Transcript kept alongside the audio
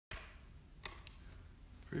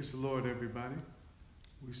Praise the Lord, everybody.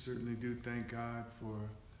 We certainly do thank God for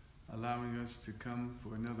allowing us to come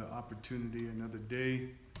for another opportunity, another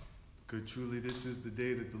day, because truly this is the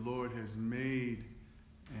day that the Lord has made,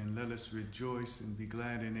 and let us rejoice and be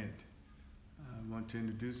glad in it. I want to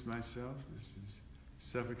introduce myself. This is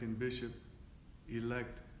Suffragan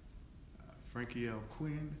Bishop-elect Frankie L.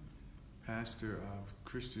 Quinn, pastor of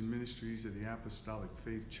Christian Ministries of the Apostolic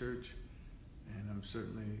Faith Church, and I'm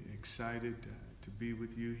certainly excited to be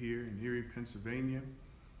with you here in Erie, Pennsylvania,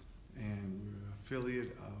 and we're an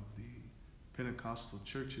affiliate of the Pentecostal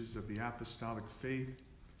Churches of the Apostolic Faith,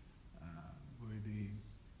 where the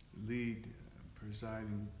lead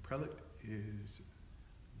presiding prelate is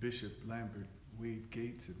Bishop Lambert Wade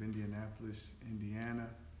Gates of Indianapolis, Indiana,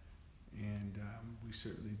 and we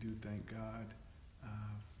certainly do thank God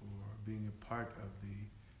for being a part of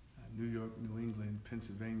the New York, New England,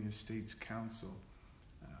 Pennsylvania States Council,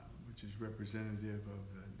 which is representative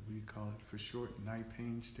of the, we call it for short,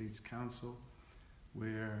 NIPAIN States Council,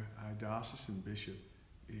 where our diocesan bishop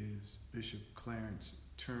is Bishop Clarence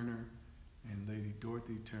Turner and Lady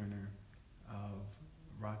Dorothy Turner of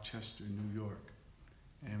Rochester, New York.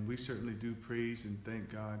 And we certainly do praise and thank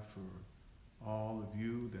God for all of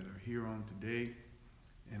you that are here on today.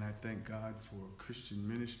 And I thank God for Christian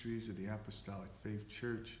Ministries of the Apostolic Faith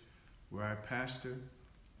Church, where I pastor,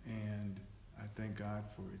 and I thank God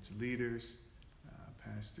for its leaders,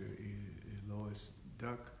 Pastor Elois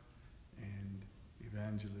Duck and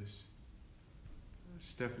Evangelist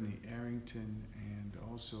Stephanie Arrington, and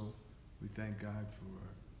also we thank God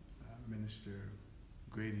for Minister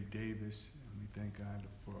Grady Davis, and we thank God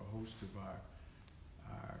for a host of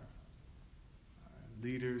our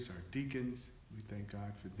leaders, our deacons. We thank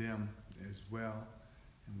God for them as well,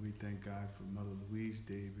 and we thank God for Mother Louise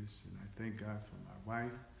Davis, and I thank God for my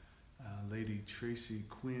wife, Lady Tracy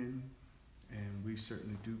Quinn, and we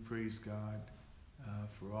certainly do praise God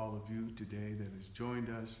for all of you today that has joined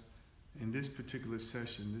us in this particular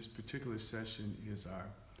session. This particular session is our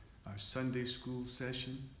Sunday school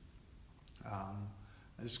session. I'm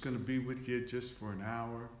just going to be with you just for an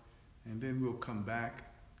hour, and then we'll come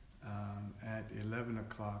back at 11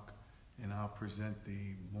 o'clock, and I'll present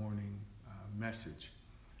the morning message.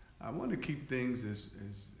 I want to keep things as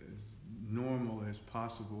normal as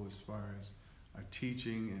possible as far as our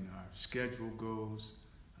teaching and our schedule goes.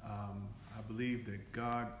 I believe that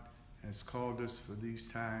God has called us for these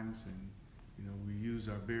times, and we use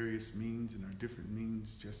our various means and our different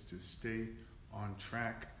means just to stay on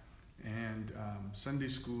track. And Sunday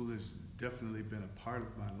school has definitely been a part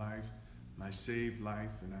of my life, my saved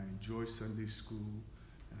life, and I enjoy Sunday school,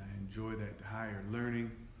 and I enjoy that higher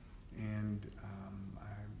learning. And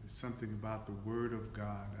something about the Word of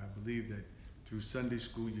God. I believe that through Sunday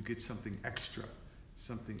school you get something extra.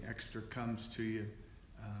 Something extra comes to you.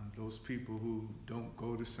 Those people who don't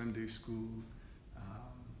go to Sunday school,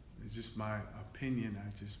 it's just my opinion,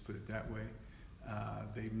 I just put it that way,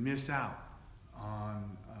 they miss out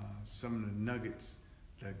on some of the nuggets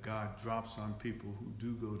that God drops on people who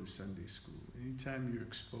do go to Sunday school. Anytime you're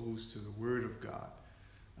exposed to the Word of God,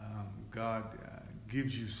 God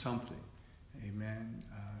gives you something. Amen.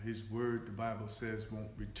 His word, the Bible says, won't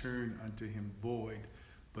return unto him void,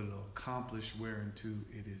 but it'll accomplish whereunto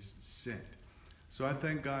it is sent. So I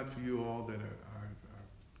thank God for you all that are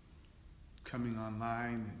coming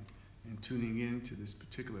online and tuning in to this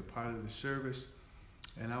particular part of the service.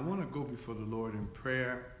 And I want to go before the Lord in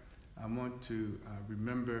prayer. I want to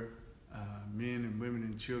remember men and women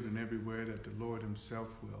and children everywhere that the Lord himself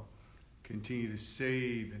will continue to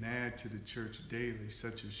save and add to the church daily,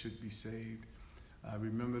 such as should be saved.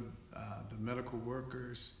 Remember the medical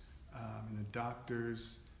workers and the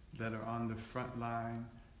doctors that are on the front line,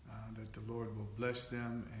 that the Lord will bless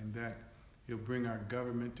them, and that he'll bring our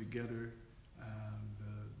government together,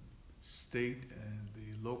 the state and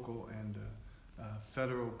the local and the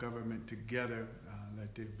federal government together,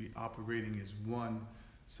 that they'll be operating as one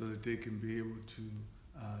so that they can be able to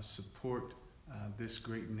support this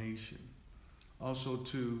great nation. Also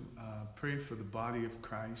to pray for the body of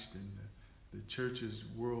Christ and the churches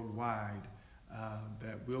worldwide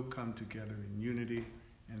that will come together in unity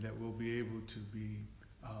and that will be able to be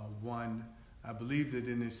one. I believe that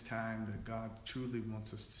in this time that God truly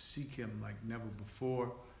wants us to seek him like never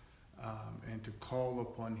before, and to call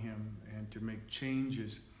upon him and to make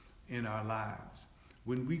changes in our lives.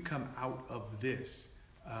 When we come out of this,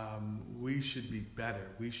 we should be better.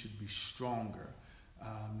 We should be stronger.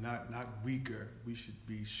 Not weaker. We should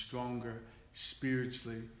be stronger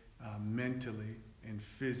spiritually, mentally, and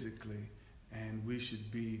physically, and we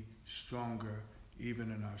should be stronger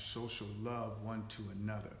even in our social love one to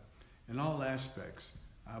another. In all aspects,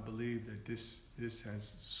 I believe that this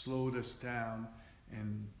has slowed us down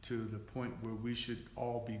and to the point where we should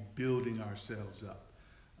all be building ourselves up.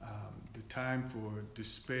 The time for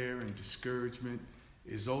despair and discouragement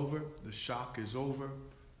is over. The shock is over.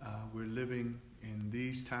 We're living in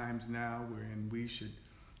these times now wherein we should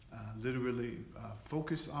literally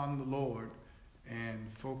focus on the Lord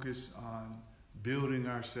and focus on building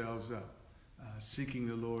ourselves up, seeking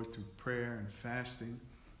the Lord through prayer and fasting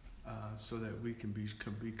so that we can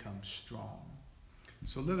become strong.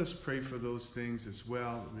 So let us pray for those things as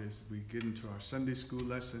well as we get into our Sunday school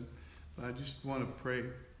lesson. But I just want to pray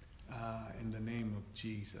in the name of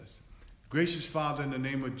Jesus. Gracious Father, in the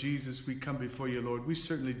name of Jesus, we come before you, Lord. We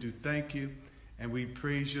certainly do thank you, and we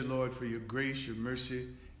praise you, Lord, for your grace, your mercy,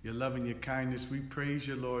 your love, and your kindness. We praise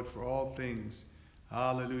you, Lord, for all things.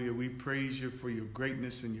 Hallelujah. We praise you for your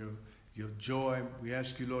greatness and your joy. We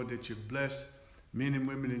ask you, Lord, that you bless men and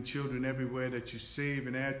women and children everywhere, that you save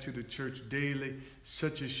and add to the church daily,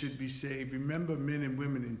 such as should be saved. Remember men and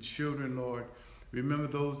women and children, Lord. Remember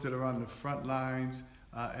those that are on the front lines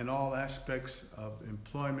in all aspects of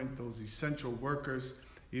employment, those essential workers,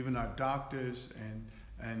 even our doctors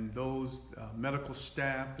and those medical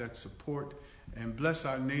staff that support. And bless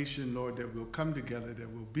our nation, Lord, that we'll come together, that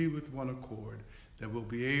we'll be with one accord, that we'll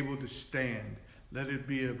be able to stand. Let it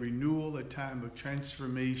be a renewal, a time of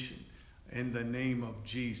transformation in the name of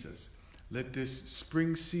Jesus. Let this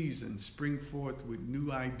spring season spring forth with new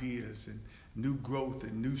ideas and new growth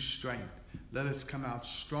and new strength. Let us come out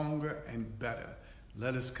stronger and better.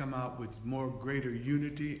 Let us come out with more greater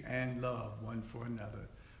unity and love one for another.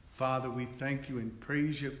 Father, we thank you and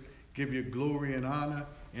praise you, give you glory and honor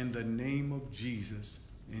in the name of Jesus.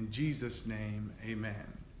 In Jesus' name,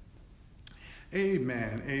 amen.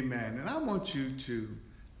 Amen, amen. And I want you to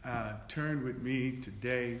turn with me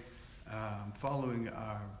today, following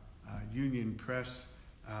our Union Press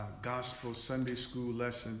Gospel Sunday School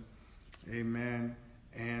lesson, amen,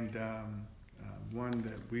 and one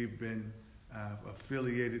that we've been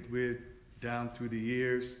affiliated with down through the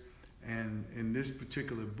years. And in this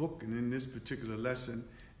particular book and in this particular lesson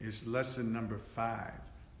is lesson number 5,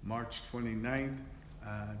 March 29th,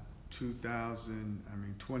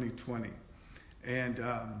 2020. And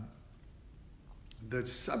the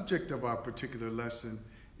subject of our particular lesson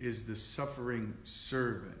is the suffering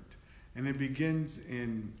servant. And it begins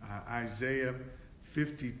in Isaiah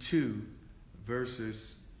 52,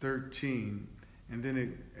 verses 13. And then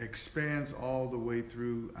it expands all the way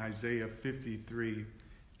through Isaiah 53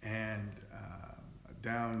 and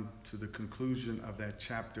down to the conclusion of that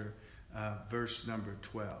chapter, verse number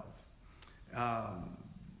 12.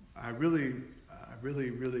 I really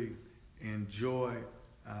enjoy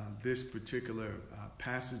this particular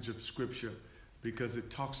passage of Scripture because it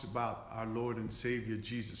talks about our Lord and Savior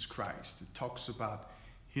Jesus Christ. It talks about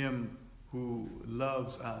him who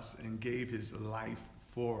loves us and gave his life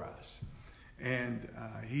for us. And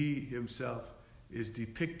he himself is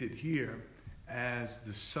depicted here as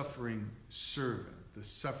the suffering servant, the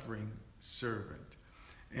suffering servant.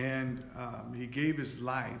 And he gave his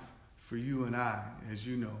life for you and I. As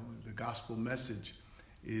you know, the gospel message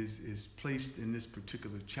is placed in this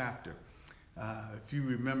particular chapter. If you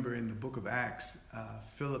remember in the book of Acts,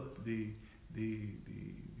 Philip, the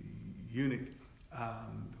eunuch,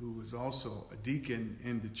 who was also a deacon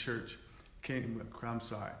in the church,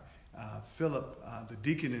 Philip, the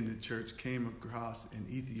deacon in the church, came across an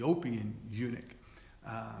Ethiopian eunuch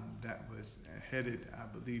that was headed, I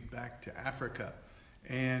believe, back to Africa.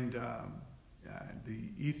 And the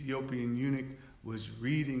Ethiopian eunuch was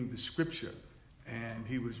reading the scripture, and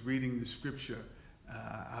he was reading the scripture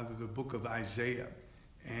out of the book of Isaiah.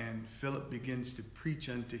 And Philip begins to preach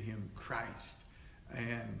unto him Christ.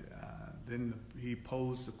 And then he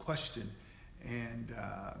posed a question, and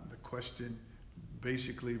the question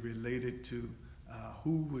basically related to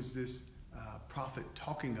who was this prophet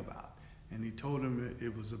talking about. And he told him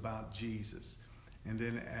it was about Jesus. And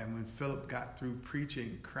when Philip got through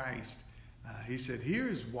preaching Christ, he said, "Here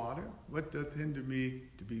is water. What doth hinder me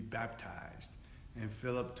to be baptized?" And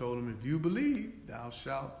Philip told him, "If you believe, thou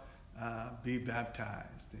shalt be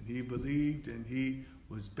baptized." And he believed, and he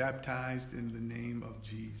was baptized in the name of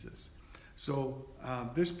Jesus. So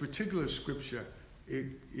this particular scripture, it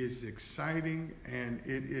is exciting, and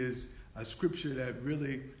it is a scripture that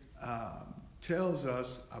really tells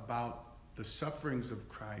us about the sufferings of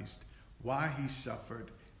Christ, why he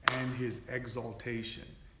suffered, and his exaltation.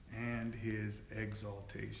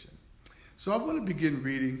 So I want to begin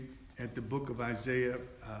reading at the book of Isaiah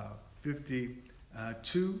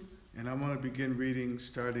 52, and I want to begin reading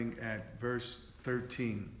starting at verse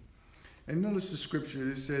 13. And notice the scripture.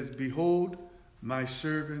 It says, "Behold, my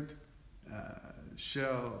servant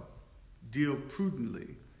shall deal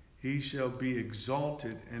prudently. He shall be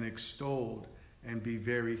exalted and extolled and be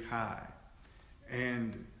very high.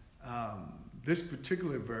 And this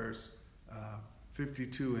particular verse,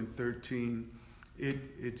 52 and 13,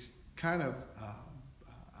 it's kind of,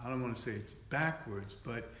 I don't want to say it's backwards,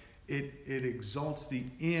 but it exalts the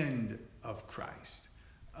end of Christ.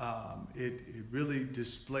 It really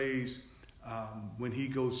displays when he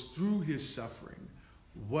goes through his suffering,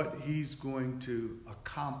 what he's going to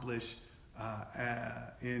accomplish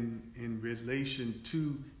in relation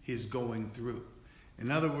to his going through.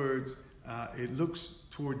 In other words, it looks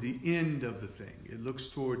toward the end of the thing. It looks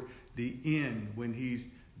toward the end. When he's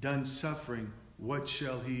done suffering, what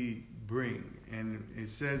shall he bring? And it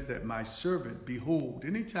says that my servant, behold.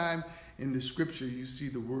 Anytime in the scripture you see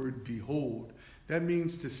the word behold, that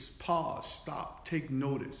means to pause, stop, take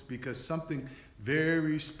notice, because something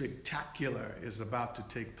very spectacular is about to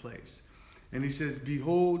take place. And he says,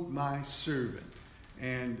 behold my servant.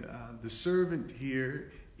 And the servant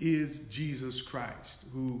here is Jesus Christ,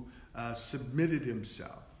 who submitted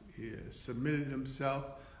himself. He submitted himself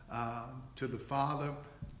to the Father.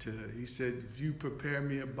 He said, if you prepare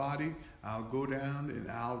me a body, I'll go down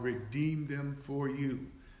and I'll redeem them for you.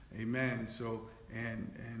 Amen. So,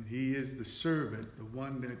 and he is the servant, the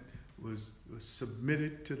one that was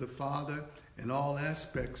submitted to the Father in all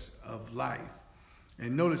aspects of life.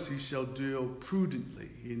 And notice, he shall deal prudently.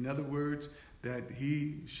 In other words, that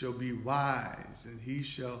he shall be wise and he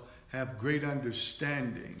shall have great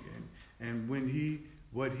understanding. And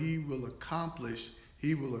what he will accomplish,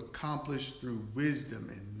 he will accomplish through wisdom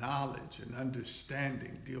and knowledge and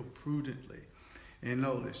understanding. Deal prudently. And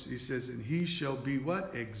notice, he says, and he shall be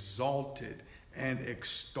what? Exalted and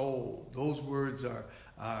extolled. Those words are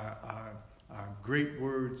great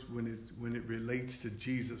words when it relates to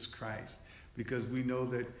Jesus Christ, because we know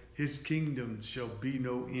that his kingdom shall be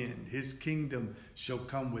no end. His kingdom shall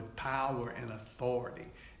come with power and authority.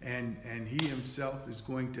 And he himself is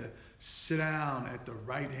going to sit down at the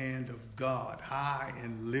right hand of God, high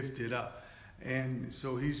and lifted up. And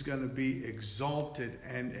so he's going to be exalted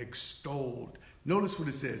and extolled. Notice what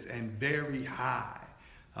it says, and very high.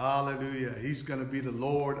 Hallelujah. He's going to be the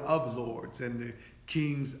Lord of lords and the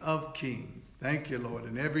kings of kings. Thank you, Lord.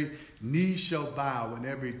 And every knee shall bow and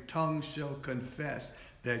every tongue shall confess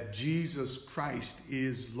that Jesus Christ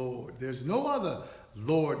is Lord. There's no other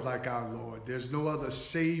Lord like our Lord. There's no other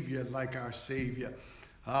Savior like our Savior.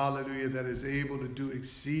 Hallelujah. That is able to do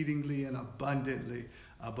exceedingly and abundantly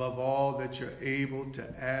above all that you're able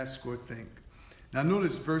to ask or think. Now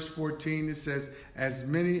notice verse 14, it says, as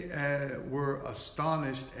many were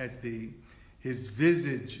astonished at thee, his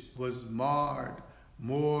visage was marred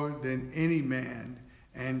more than any man,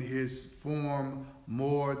 and his form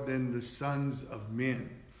more than the sons of men.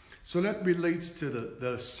 So that relates to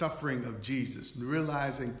the suffering of Jesus,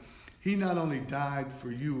 realizing he not only died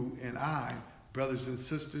for you and I, brothers and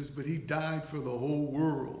sisters, but he died for the whole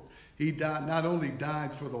world. He not only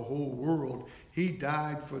died for the whole world, he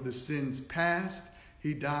died for the sins past,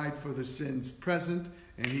 he died for the sins present,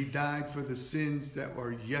 and he died for the sins that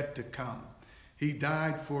were yet to come. He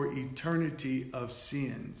died for eternity of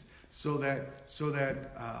sins, so that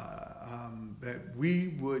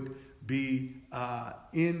we would be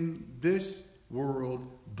in this world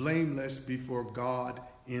blameless before God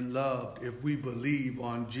in love if we believe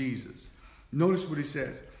on Jesus. Notice what he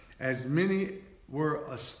says. As many were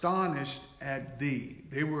astonished at thee.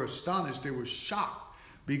 They were astonished. They were shocked,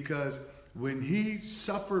 because when he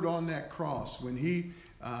suffered on that cross, when he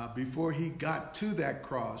before he got to that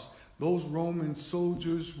cross, those Roman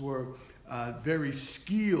soldiers were very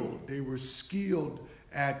skilled. They were skilled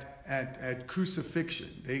at crucifixion.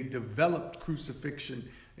 They developed crucifixion,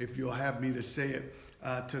 if you'll have me to say it,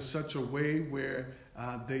 to such a way where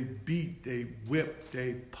they beat, they whipped,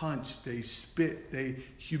 they punched, they spit, they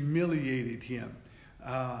humiliated him.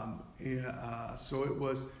 So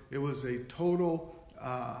it was a total,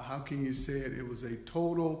 how can you say it? It was a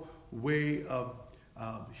total way of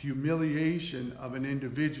humiliation of an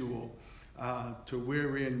individual, to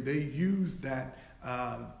wherein they use that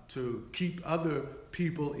to keep other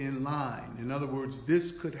people in line. In other words,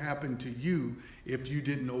 this could happen to you if you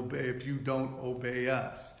don't obey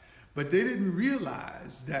us. But they didn't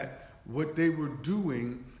realize that what they were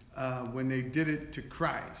doing when they did it to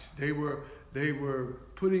Christ. They were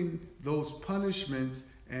putting those punishments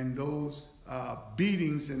and those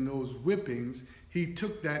beatings and those whippings. He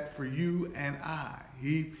took that for you and I.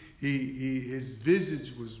 His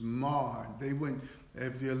visage was marred. They went,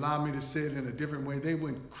 if you allow me to say it in a different way, they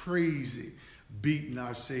went crazy beating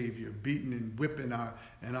our Savior, beating and whipping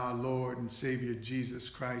our Lord and Savior Jesus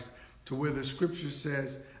Christ, to where the scripture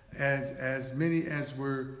says, as many as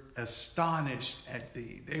were astonished at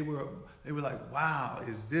thee. They were like, wow,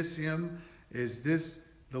 is this him? Is this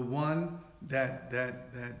the one that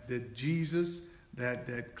Jesus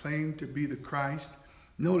that claimed to be the Christ?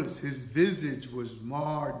 Notice his visage was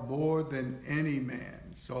marred more than any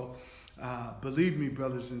man. So believe me,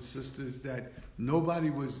 brothers and sisters, that nobody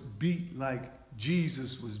was beat like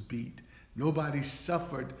Jesus was beat. Nobody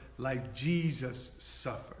suffered like Jesus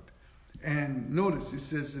suffered. And notice it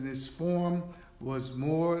says, in his form was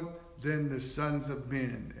more than the sons of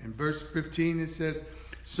men. In verse 15 it says,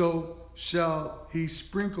 so shall he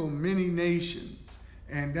sprinkle many nations.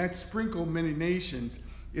 And that sprinkle many nations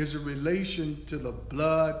is a relation to the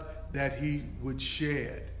blood that he would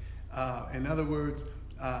shed. In other words,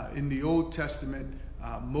 in the Old Testament,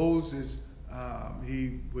 Moses,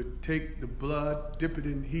 he would take the blood, dip it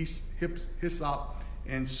in hyssop,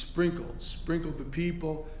 and sprinkle the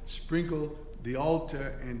people, sprinkle the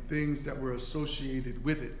altar and things that were associated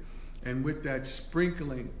with it. And with that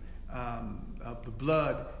sprinkling of the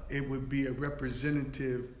blood, it would be a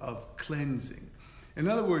representative of cleansing. In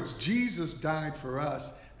other words, Jesus died for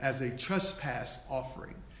us as a trespass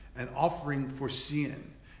offering, an offering for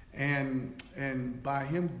sin. And by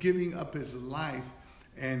him giving up his life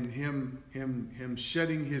and him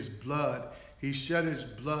shedding his blood, he shed his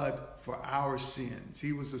blood for our sins.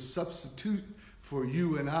 He was a substitute for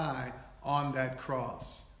you and I on that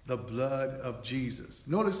cross, the blood of Jesus.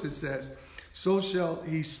 Notice it says, so shall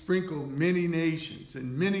he sprinkle many nations.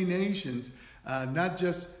 And many nations, not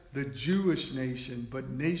just the Jewish nation, but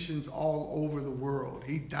nations all over the world.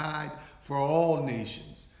 He died for all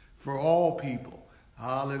nations, for all people.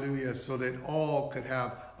 Hallelujah. So that all could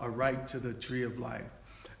have a right to the tree of life.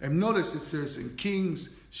 And notice it says, and kings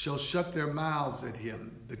shall shut their mouths at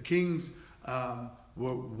him. The kings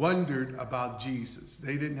were wondered about Jesus.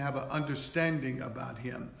 They didn't have an understanding about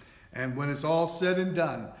him. And when it's all said and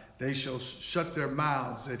done, they shall shut their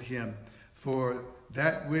mouths at him. For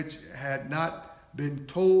that which had not been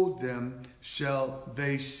told them shall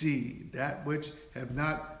they see. That which have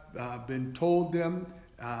not been told them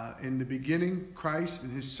in the beginning, Christ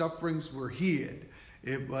and his sufferings were hid.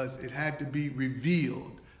 It had to be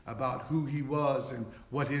revealed about who he was and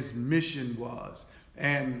what his mission was.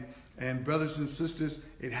 And brothers and sisters,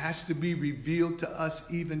 it has to be revealed to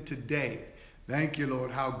us even today. Thank you,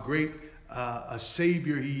 Lord, how great a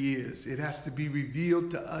Savior he is. It has to be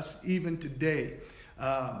revealed to us even today.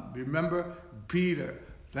 Remember Peter.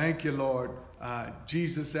 Thank you, Lord.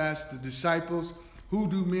 Jesus asked the disciples, who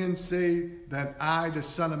do men say that I, the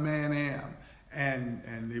Son of Man, am?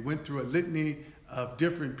 And they went through a litany of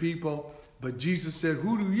different people. But Jesus said,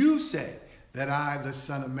 who do you say that I, the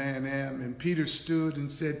Son of Man, am? And Peter stood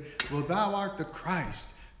and said, well, thou art the Christ,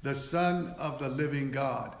 the Son of the living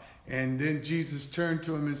God. And then Jesus turned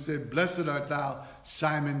to him and said, blessed art thou,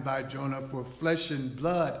 Simon Bar-Jonah, for flesh and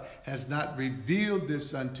blood has not revealed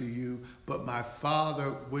this unto you, but my Father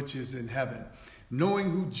which is in heaven. Knowing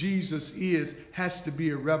who Jesus is has to be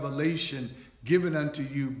a revelation given unto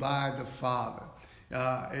you by the Father.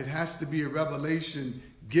 It has to be a revelation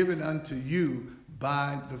given unto you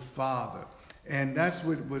by the Father. And that's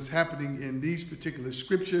what was happening in these particular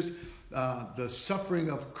scriptures. The suffering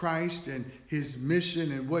of Christ and his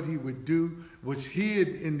mission and what he would do was hid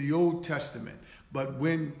in the Old Testament. But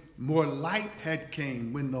when more light had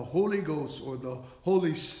came, when the Holy Ghost or the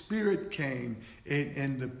Holy Spirit came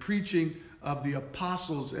and the preaching of the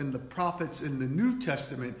apostles and the prophets in the New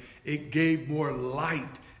Testament, it gave more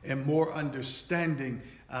light and more understanding,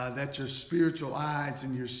 that your spiritual eyes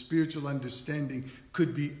and your spiritual understanding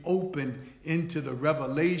could be opened into the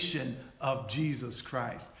revelation of Jesus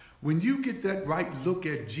Christ. When you get that right look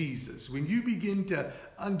at Jesus, when you begin to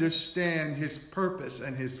understand his purpose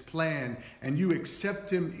and his plan, and you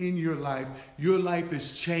accept him in your life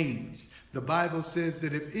is changed. The Bible says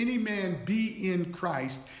that if any man be in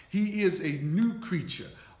Christ, he is a new creature.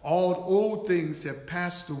 All old things have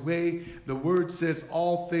passed away. The word says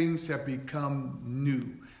all things have become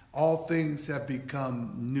new. All things have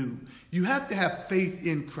become new. You have to have faith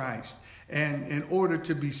in Christ, and in order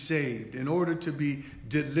to be saved, in order to be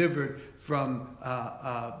delivered from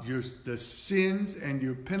the sins and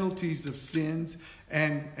your penalties of sins,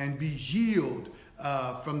 and be healed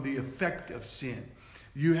from the effect of sin.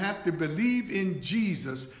 You have to believe in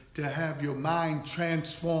Jesus to have your mind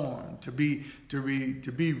transformed, to be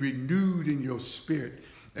renewed in your spirit.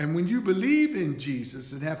 And when you believe in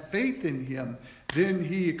Jesus and have faith in him, then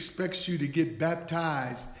he expects you to get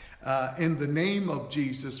baptized in the name of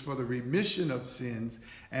Jesus for the remission of sins.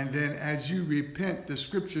 And then as you repent, the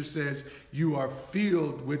scripture says you are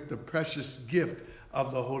filled with the precious gift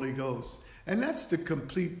of the Holy Ghost. And that's the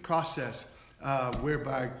complete process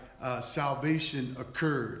whereby salvation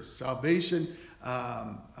occurs. Salvation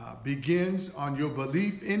begins on your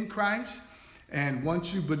belief in Christ. And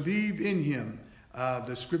once you believe in him,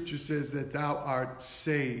 the scripture says that thou art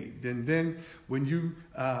saved. And then when you,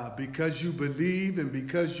 because you believe and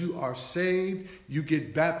because you are saved, you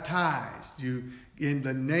get baptized. You in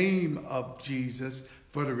the name of Jesus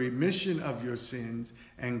for the remission of your sins,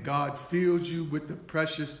 and God fills you with the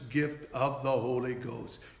precious gift of the Holy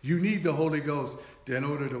Ghost. You need the Holy Ghost in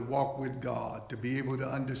order to walk with God, to be able to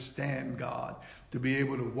understand God, to be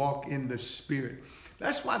able to walk in the Spirit.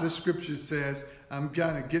 That's why the scripture says, I'm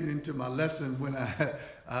kind of getting into my lesson when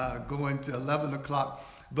I go into 11 o'clock,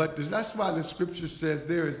 but that's why the scripture says,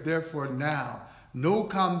 there is therefore now no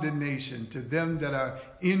condemnation to them that are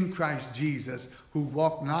in Christ Jesus, who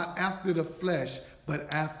walk not after the flesh,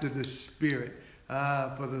 but after the Spirit.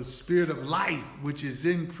 For the Spirit of life, which is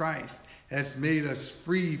in Christ, has made us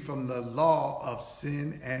free from the law of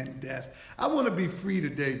sin and death. I want to be free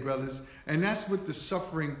today, brothers. And that's what the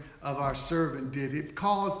suffering of our servant did. It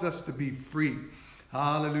caused us to be free.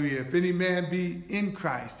 Hallelujah. If any man be in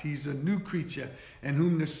Christ, he's a new creature. And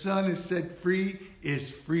whom the Son has set free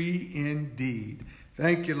is free indeed.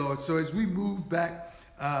 Thank you, Lord. So as we move back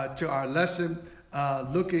to our lesson,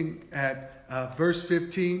 looking at verse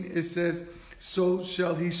 15, it says, so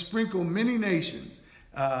shall he sprinkle many nations,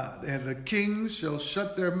 and the kings shall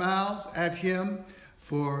shut their mouths at him,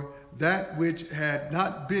 for that which had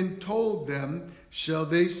not been told them shall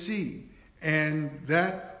they see, and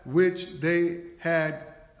that which they had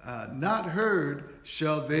not heard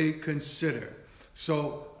shall they consider.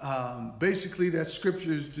 So basically that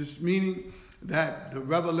scripture is just meaning that the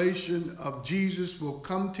revelation of Jesus will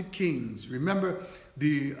come to kings. Remember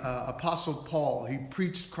the Apostle Paul, he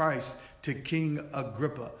preached Christ to King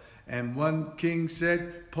Agrippa. And one king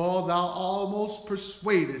said, Paul, thou almost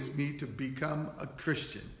persuadest me to become a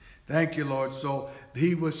Christian. Thank you, Lord. So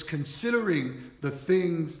he was considering the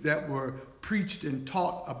things that were preached and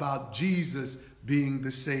taught about Jesus being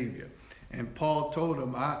the Savior. And Paul told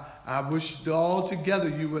him, I wish altogether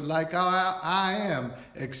you were like I am,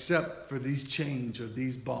 except for these chains or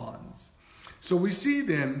these bonds. So we see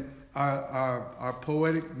then our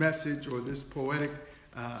poetic message, or this poetic,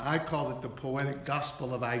 I call it the poetic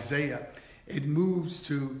gospel of Isaiah. It moves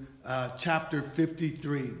to chapter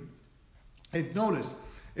 53. And notice,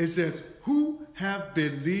 it says, who have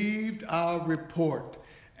believed our report,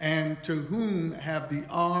 and to whom have the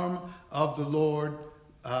arm of the Lord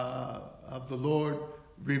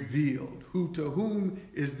revealed? To whom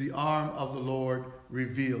is the arm of the Lord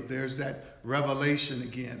revealed? There's that revelation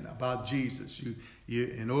again about Jesus. You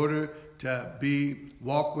in order to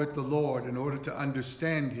walk with the Lord, in order to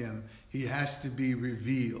understand him, he has to be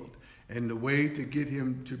revealed. And the way to get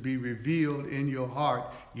him to be revealed in your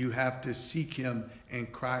heart, you have to seek him and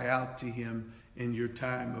cry out to him in your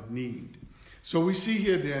time of need. So we see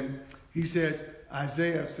here then, he says,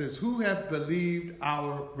 Isaiah says, who have believed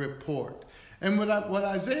our report? And what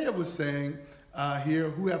Isaiah was saying here,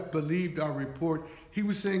 who have believed our report, he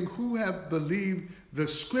was saying, who have believed the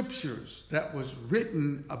scriptures that was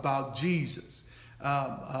written about Jesus.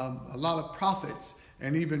 A lot of prophets,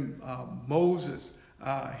 and even Moses,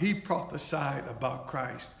 he prophesied about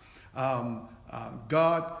Christ.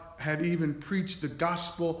 God had even preached the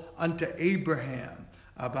gospel unto Abraham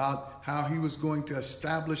about how he was going to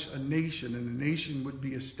establish a nation, and the nation would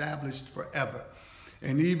be established forever.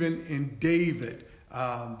 And even in David,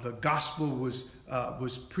 the gospel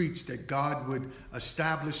was preached that God would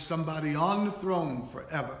establish somebody on the throne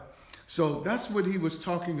forever. So that's what he was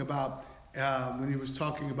talking about when he was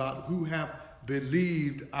talking about who have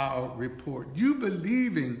believed our report. You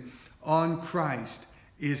believing on Christ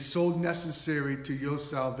is so necessary to your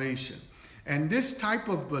salvation. And this type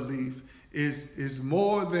of belief is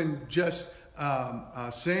more than just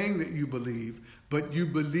saying that you believe, but you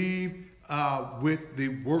believe with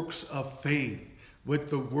the works of faith.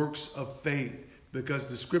 With the works of faith, because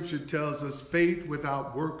the scripture tells us faith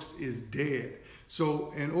without works is dead.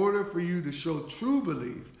 So in order for you to show true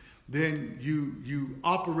belief, then you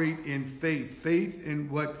operate in faith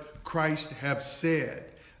in what Christ have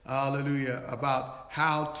said, hallelujah, about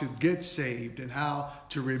how to get saved and how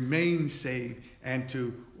to remain saved and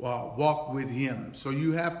to walk with him. So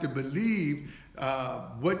you have to believe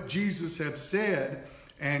what Jesus have said,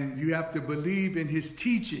 and you have to believe in his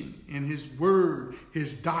teaching, in his word,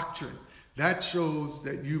 his doctrine. That shows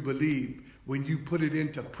that you believe when you put it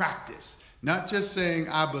into practice. Not just saying,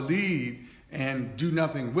 I believe, and do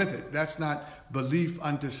nothing with it. That's not belief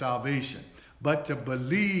unto salvation. But to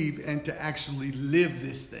believe and to actually live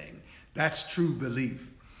this thing, that's true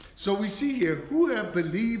belief. So we see here, who have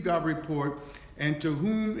believed our report, and to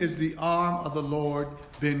whom is the arm of the Lord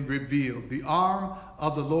been revealed? The arm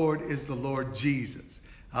of the Lord is the Lord Jesus.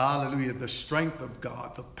 Hallelujah. The strength of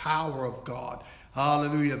God, the power of God.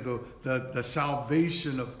 Hallelujah. The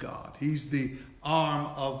salvation of God. He's the arm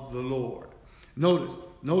of the Lord.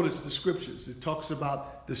 Notice the scriptures. It talks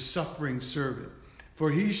about the suffering servant. For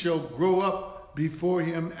he shall grow up before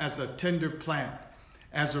him as a tender plant,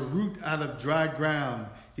 as a root out of dry ground.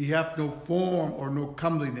 He hath no form or no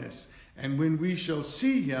comeliness. And when we shall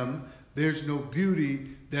see him, there's no beauty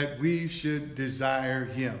that we should desire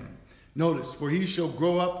him. Notice, for he shall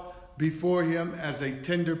grow up before him as a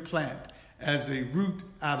tender plant, as a root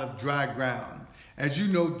out of dry ground. As you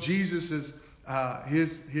know, Jesus'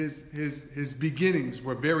 his beginnings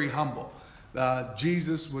were very humble.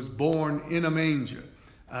 Jesus was born in a manger.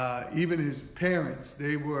 Even his parents,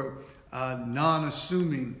 they were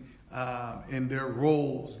non-assuming in their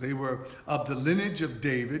roles. They were of the lineage of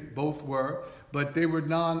David, both were, but they were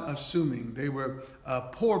non-assuming. They were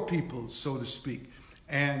poor people, so to speak.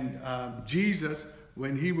 And Jesus,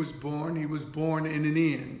 when he was born in an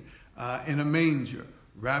inn, in a manger,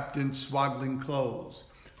 wrapped in swaddling clothes.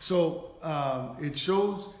 So it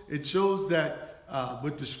shows that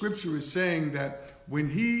what the scripture is saying, that when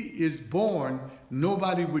he is born,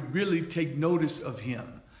 nobody would really take notice of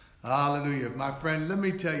him. Hallelujah. My friend, let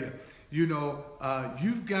me tell you,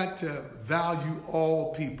 you've got to value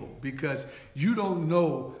all people, because you don't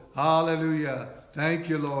know, hallelujah, thank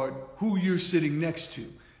you, Lord, who you're sitting next to.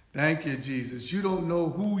 Thank you, Jesus. You don't know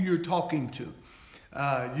who you're talking to.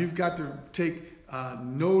 You've got to take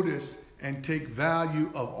notice and take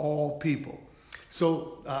value of all people.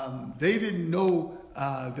 So they didn't know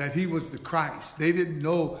that he was the Christ. They didn't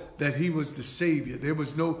know that he was the Savior. There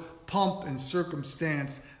was no pomp and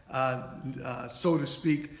circumstance, so to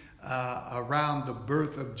speak, around the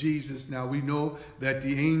birth of Jesus. Now we know that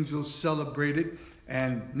the angels celebrated,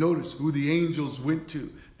 and notice who the angels went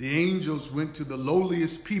to. The angels went to the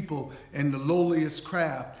lowliest people and the lowliest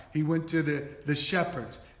craft. He went to the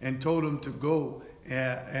shepherds and told them to go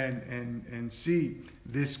and see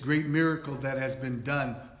this great miracle that has been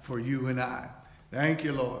done for you and I. Thank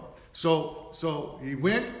you, Lord. So he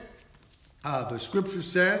went. The scripture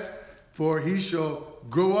says, for he shall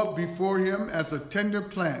grow up before him as a tender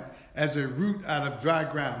plant, as a root out of dry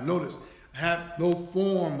ground. Notice, have no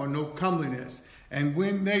form or no comeliness. And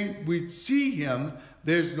when we see him,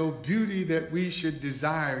 there's no beauty that we should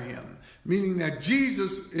desire him. Meaning that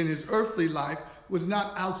Jesus in his earthly life was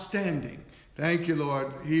not outstanding. Thank you,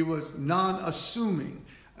 Lord. He was non-assuming.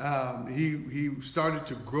 He started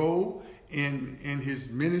to grow in his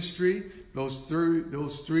ministry. Those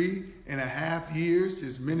 3.5 years,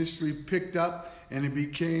 his ministry picked up, and it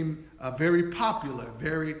became very popular,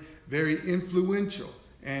 very, very influential.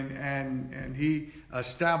 And he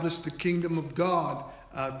established the kingdom of God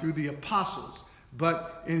through the apostles.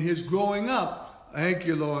 But in his growing up, thank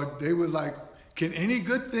you, Lord, they were like, can any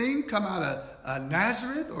good thing come out of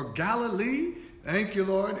Nazareth or Galilee? Thank you,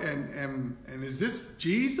 Lord. And is this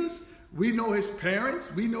Jesus? We know his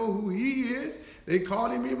parents. We know who he is. They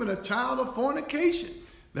called him even a child of fornication.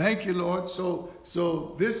 Thank you, Lord.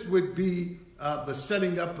 So this would be the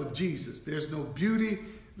setting up of Jesus. There's no beauty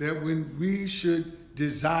that when we should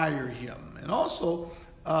desire him. And also,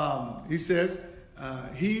 he says,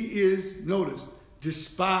 he is, notice,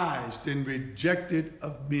 despised and rejected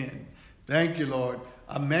of men. Thank you, Lord.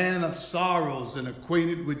 A man of sorrows and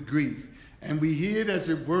acquainted with grief. And we hid, as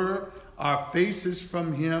it were, our faces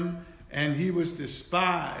from him, and he was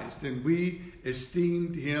despised, and we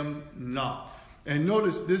esteemed him not. And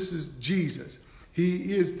notice, this is Jesus.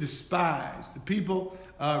 He is despised. The people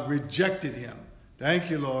rejected him.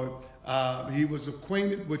 Thank you, Lord. He was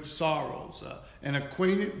acquainted with sorrows and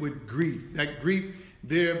acquainted with grief. That grief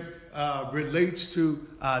there relates to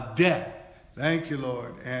death. Thank you,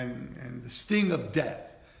 Lord. And the sting of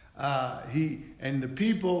death. And the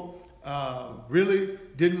people really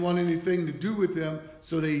didn't want anything to do with him,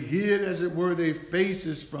 so they hid, as it were, their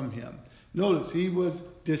faces from him. Notice, he was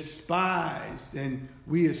despised, and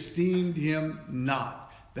we esteemed him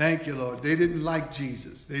not. Thank you, Lord. They didn't like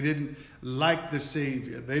Jesus. They didn't like the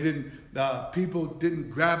Savior. People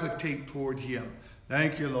didn't gravitate toward him.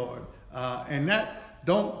 Thank you, Lord. And that,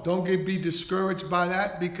 don't be discouraged by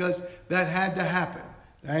that, because that had to happen.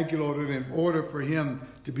 Thank you, Lord, in order for him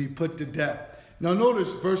to be put to death. Now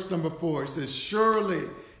notice verse number 4. It says, surely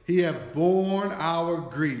He hath borne our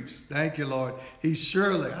griefs. Thank you, Lord. He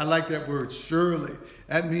surely, I like that word, surely.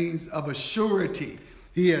 That means of a surety.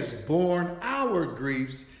 He has borne our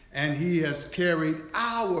griefs and he has carried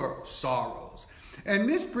our sorrows. And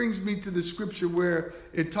this brings me to the scripture where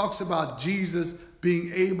it talks about Jesus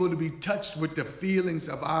being able to be touched with the feelings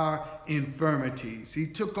of our infirmities. He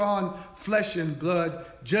took on flesh and blood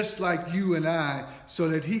just like you and I so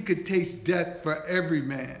that he could taste death for every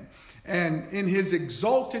man. And in his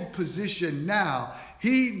exalted position now,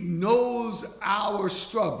 he knows our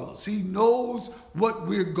struggles. He knows what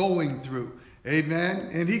we're going through.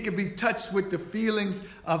 Amen. And he can be touched with the feelings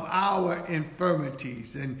of our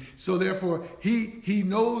infirmities. And so therefore, he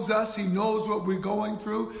knows us. He knows what we're going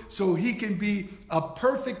through. So he can be a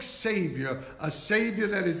perfect Savior, a Savior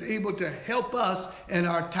that is able to help us in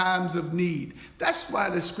our times of need. That's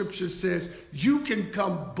why the scripture says you can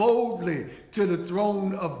come boldly to the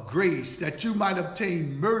throne of grace, that you might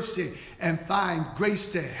obtain mercy and find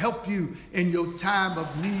grace to help you in your time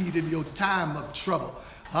of need, in your time of trouble.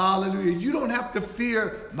 Hallelujah. You don't have to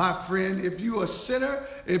fear, my friend. If you're a sinner,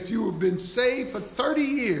 if you have been saved for 30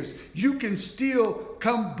 years, you can still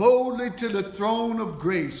come boldly to the throne of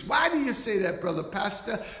grace. Why do you say that, brother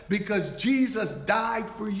pastor? Because Jesus died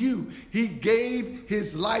for you. He gave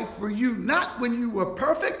his life for you, not when you were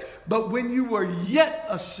perfect, but when you were yet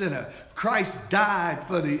a sinner. Christ died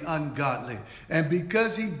for the ungodly. And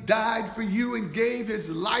because he died for you and gave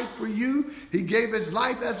his life for you, he gave his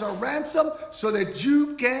life as a ransom so that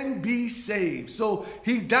you can be saved. So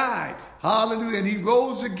he died. Hallelujah. And he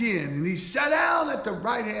rose again and he sat down at the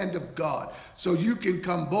right hand of God so you can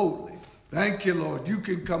come boldly. Thank you, Lord. You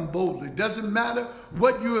can come boldly. Doesn't matter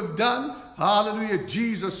what you have done. Hallelujah.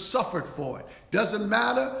 Jesus suffered for it. Doesn't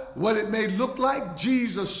matter what it may look like.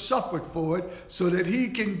 Jesus suffered for it so that he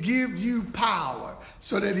can give you power,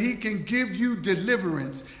 so that he can give you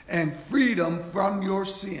deliverance and freedom from your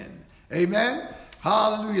sin. Amen.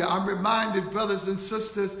 Hallelujah. I'm reminded, brothers and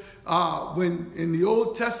sisters, when in the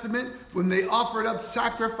Old Testament, when they offered up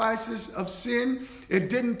sacrifices of sin, it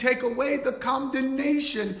didn't take away the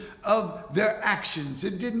condemnation of their actions.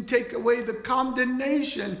 It didn't take away the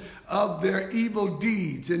condemnation of their evil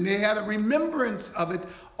deeds. And they had a remembrance of it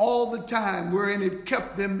all the time, wherein it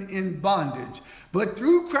kept them in bondage. But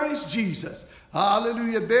through Christ Jesus,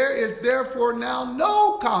 hallelujah, there is therefore now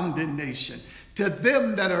no condemnation to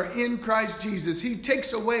them that are in Christ Jesus. He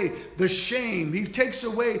takes away the shame. He takes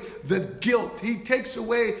away the guilt. He takes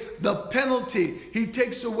away the penalty. He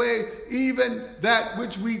takes away even that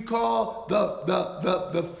which we call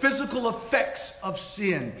the physical effects of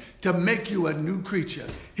sin to make you a new creature.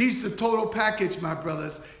 He's the total package, my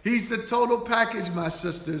brothers. He's the total package, my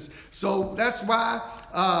sisters. So that's why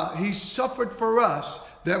he suffered for us,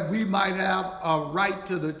 that we might have a right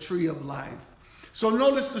to the tree of life. So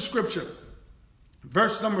notice the scripture.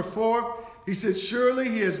 Verse number 4, he said, surely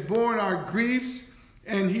he has borne our griefs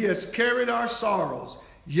and he has carried our sorrows.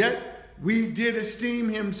 Yet we did esteem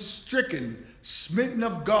him stricken, smitten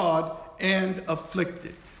of God, and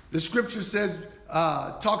afflicted. The scripture says,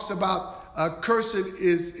 talks about cursed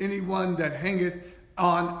is anyone that hangeth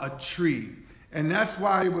on a tree. And that's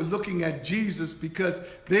why we're looking at Jesus, because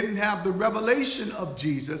they didn't have the revelation of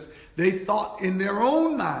Jesus. They thought in their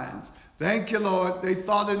own minds. Thank you, Lord. They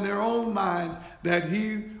thought in their own minds that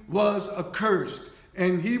he was accursed.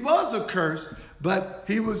 And he was accursed, but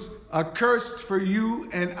he was accursed for you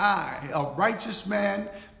and I. A righteous man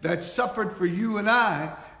that suffered for you and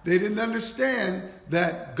I. They didn't understand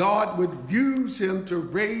that God would use him to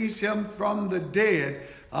raise him from the dead.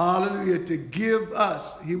 Hallelujah. To give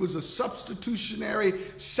us. He was a substitutionary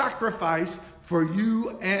sacrifice for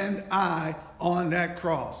you and I on that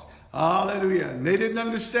cross. Hallelujah. And they didn't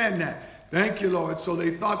understand that. Thank you, Lord. So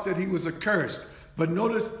they thought that he was accursed. But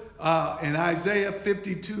notice in Isaiah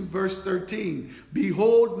 52, verse 13,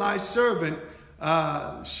 behold, my servant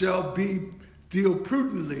shall deal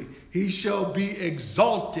prudently. He shall be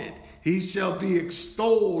exalted. He shall be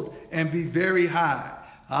extolled and be very high.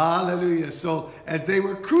 Hallelujah. So as they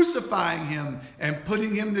were crucifying him and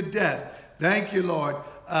putting him to death, thank you, Lord,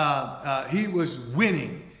 he was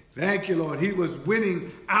winning. Thank you, Lord. He was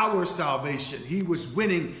winning our salvation. He was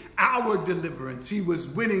winning our deliverance. He was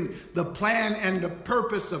winning the plan and the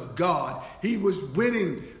purpose of God. He was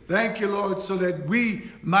winning, thank you, Lord, so that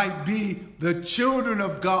we might be the children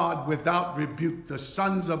of God without rebuke, the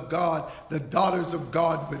sons of God, the daughters of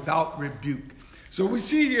God without rebuke. So we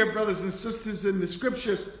see here, brothers and sisters, in the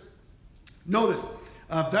scriptures, notice,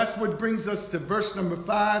 that's what brings us to verse number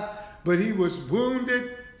 5. But he was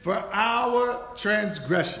wounded for our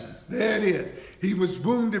transgressions. There it is. He was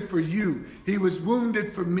wounded for you. He was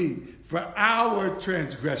wounded for me. for our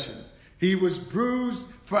transgressions. He was bruised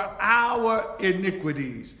for our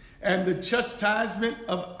iniquities. And the chastisement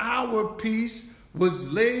of our peace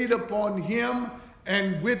was laid upon him.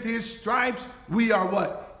 And with his stripes, we are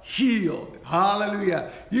what? Healed.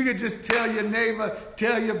 Hallelujah. You can just tell your neighbor,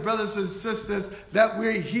 tell your brothers and sisters that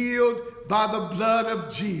we're healed by the blood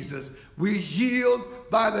of Jesus. We're healed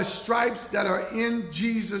by the stripes that are in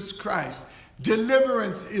Jesus Christ.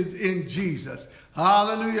 Deliverance is in Jesus.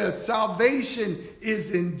 Hallelujah. Salvation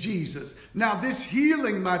is in Jesus. Now, this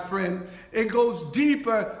healing, my friend, it goes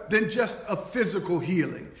deeper than just a physical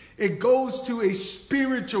healing. It goes to a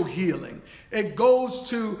spiritual healing. It goes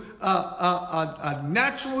to a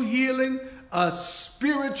natural healing, a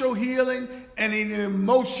spiritual healing, and an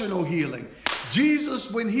emotional healing.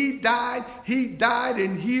 Jesus, when he died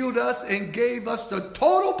and healed us and gave us the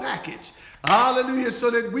total package. Hallelujah. So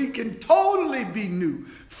that we can totally be new,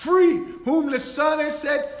 free. Whom the Son has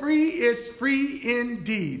set free is free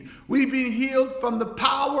indeed. We've been healed from the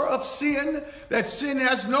power of sin, that sin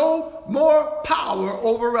has no more power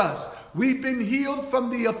over us. We've been healed from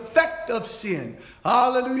the effect of sin.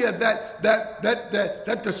 Hallelujah. That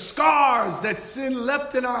the scars that sin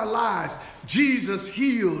left in our lives, Jesus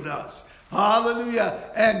healed us. Hallelujah.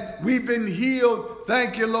 And we've been healed,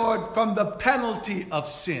 thank you, Lord, from the penalty of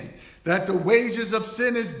sin. That the wages of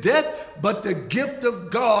sin is death, but the gift of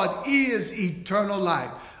God is eternal life.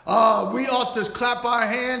 We ought to clap our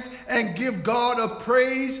hands and give God a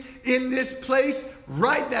praise in this place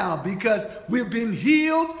right now, because we've been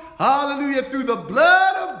healed, hallelujah, through the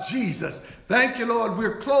blood of Jesus. Thank you, Lord.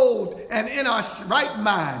 We're clothed and in our right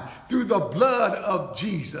mind through the blood of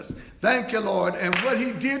Jesus. Thank you, Lord. And what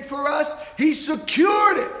he did for us, he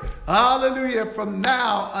secured it. Hallelujah. From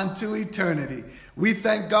now unto eternity. We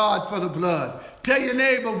thank God for the blood. Tell your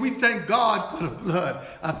neighbor, we thank God for the blood.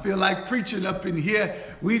 I feel like preaching up in here.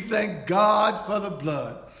 We thank God for the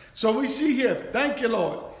blood. So we see here, thank you,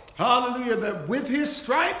 Lord. Hallelujah, that with his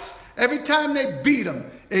stripes, every time they beat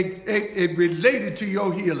him, it related to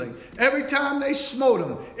your healing. Every time they smote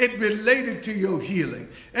him, it related to your healing.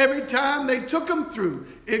 Every time they took him through,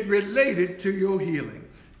 it related to your healing.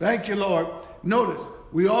 Thank you, Lord. Notice,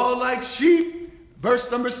 we all like sheep.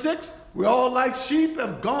 Verse number 6, we all like sheep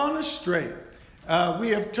have gone astray. We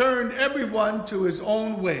have turned everyone to his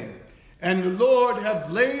own way. And the Lord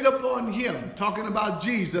have laid upon him, talking about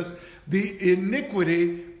Jesus, the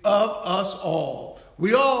iniquity of us all.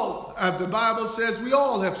 We all, the Bible says, we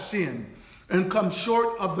all have sinned and come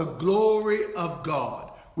short of the glory of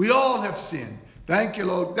God. We all have sinned. Thank you,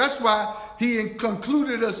 Lord. That's why he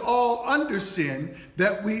concluded us all under sin,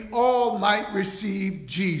 that we all might receive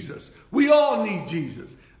Jesus. We all need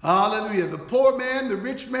Jesus. Hallelujah. The poor man, the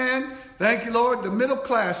rich man, thank you, Lord, the middle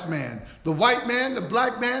class man, the white man, the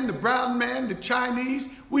black man, the brown man, the Chinese,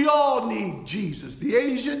 we all need Jesus. The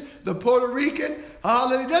Asian, the Puerto Rican,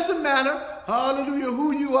 hallelujah. It doesn't matter, hallelujah,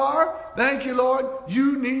 who you are. Thank you, Lord,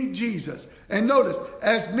 you need Jesus. And notice,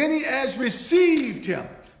 as many as received him,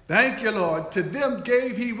 thank you, Lord, to them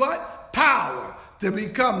gave he what? Power to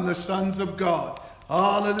become the sons of God.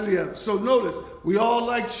 Hallelujah. So notice, we all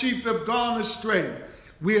like sheep have gone astray.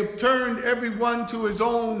 We have turned everyone to his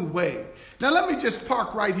own way. Now let me just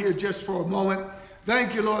park right here just for a moment.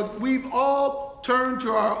 Thank you, Lord. We've all turned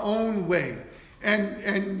to our own way.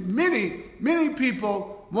 And many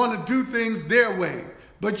people want to do things their way.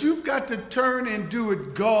 But you've got to turn and do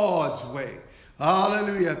it God's way.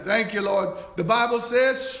 Hallelujah. Thank you, Lord. The Bible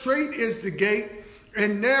says, straight is the gate,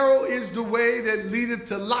 and narrow is the way that leadeth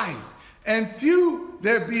to life. And few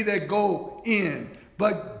there be that go in.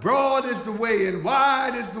 But broad is the way and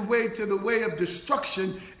wide is the way to the way of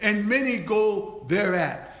destruction, and many go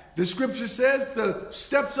thereat. The scripture says the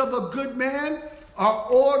steps of a good man are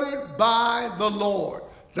ordered by the Lord.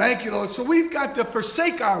 Thank you, Lord. So we've got to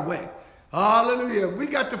forsake our way. Hallelujah. We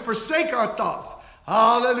got to forsake our thoughts.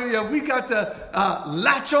 Hallelujah. We got to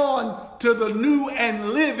latch on to the new and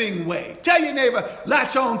living way. Tell your neighbor,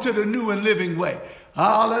 latch on to the new and living way.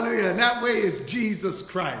 Hallelujah. And that way is Jesus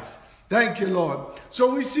Christ. Thank you, Lord.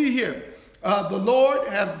 So we see here, the Lord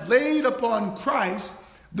have laid upon Christ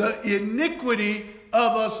the iniquity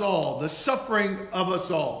of us all, the suffering of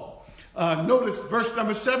us all. Notice verse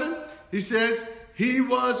number 7. He says, he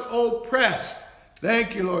was oppressed.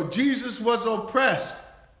 Thank you, Lord. Jesus was oppressed.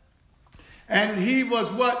 And he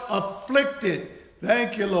was what? Afflicted.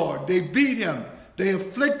 Thank you, Lord. They beat him. They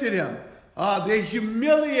afflicted him. They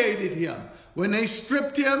humiliated him. When they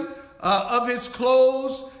stripped him of his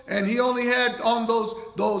clothes, and he only had on those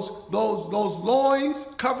loins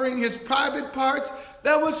covering his private parts,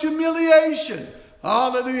 that was humiliation.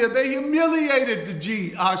 Hallelujah. They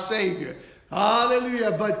humiliated our Savior.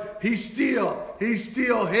 Hallelujah. But he still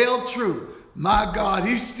held true. My God,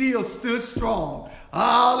 he still stood strong.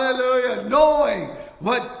 Hallelujah. Knowing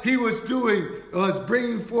what he was doing was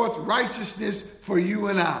bringing forth righteousness for you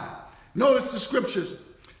and I. Notice the scriptures.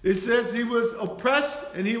 It says he was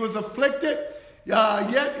oppressed and he was afflicted,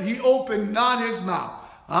 yet he opened not his mouth.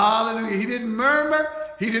 Hallelujah. He didn't murmur.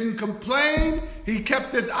 He didn't complain. He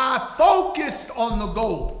kept his eye focused on the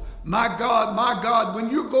goal. My God, when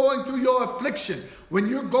you're going through your affliction, when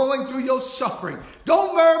you're going through your suffering,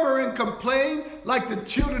 don't murmur and complain like the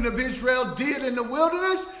children of Israel did in the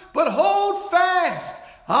wilderness, but hold fast.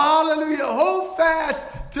 Hallelujah. Hold fast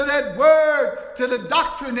to that word, to the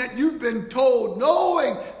doctrine that you've been told,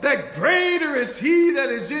 knowing that greater is he that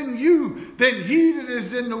is in you than he that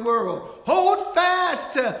is in the world. Hold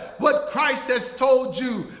fast to what Christ has told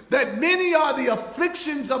you, that many are the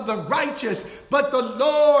afflictions of the righteous, but the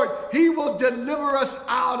Lord, he will deliver us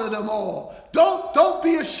out of them all. Don't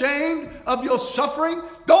be ashamed of your suffering.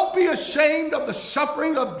 Don't be ashamed of the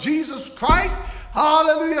suffering of Jesus Christ.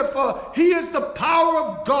 Hallelujah. For he is the power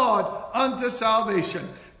of God unto salvation.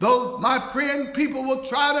 Though, my friend, people will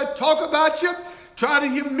try to talk about you, try to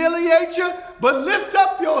humiliate you, but lift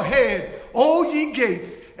up your head, O ye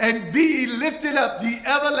gates, and be lifted up, ye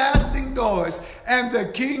everlasting doors, and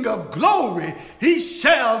the King of glory, he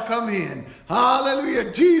shall come in.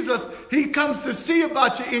 Hallelujah. Jesus, he comes to see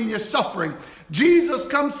about you in your suffering. Jesus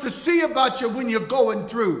comes to see about you when you're going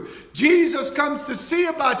through. Jesus comes to see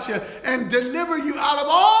about you and deliver you out of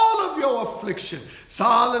all of your affliction. So,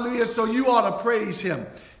 hallelujah. So you ought to praise him.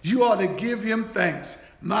 You ought to give him thanks.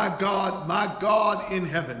 My God in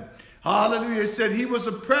heaven. Hallelujah. It said he was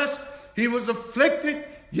oppressed, he was afflicted,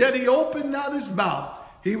 yet he opened not his mouth.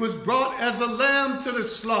 He was brought as a lamb to the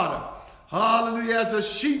slaughter. Hallelujah. As a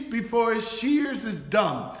sheep before his shears is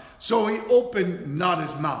dumb, so he opened not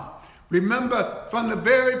his mouth. Remember, from the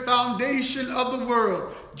very foundation of the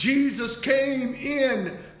world, Jesus came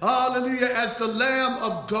in, hallelujah, as the Lamb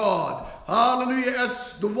of God. Hallelujah,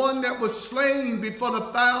 as the one that was slain before the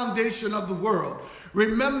foundation of the world.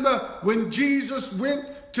 Remember when Jesus went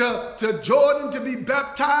to Jordan to be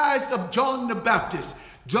baptized of John the Baptist.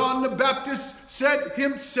 John the Baptist said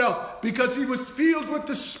himself, because he was filled with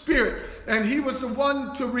the Spirit, and he was the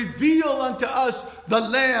one to reveal unto us the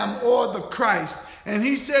Lamb or the Christ. And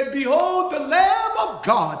he said, behold, the Lamb of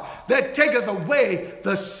God that taketh away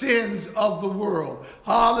the sins of the world.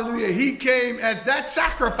 Hallelujah. He came as that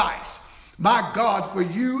sacrifice, my God, for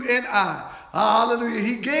you and I. Hallelujah.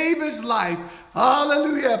 He gave his life,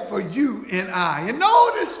 hallelujah, for you and I. And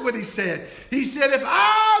notice what he said. He said, if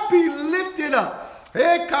I be lifted up,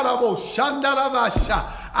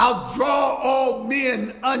 I'll draw all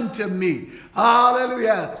men unto me.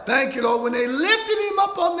 Hallelujah. Thank you, Lord. When they lifted him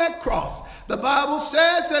up on that cross, the Bible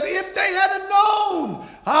says that if they had known,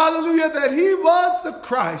 hallelujah, that he was the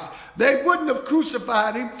Christ, they wouldn't have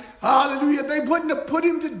crucified him. Hallelujah. They wouldn't have put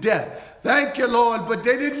him to death. Thank you, Lord. But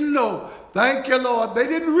they didn't know. Thank you, Lord. They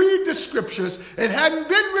didn't read the scriptures. It hadn't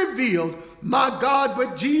been revealed, my God,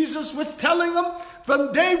 but Jesus was telling them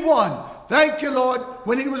from day one. Thank you, Lord,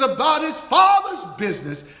 when he was about his Father's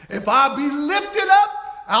business. If I be lifted up,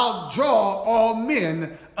 I'll draw all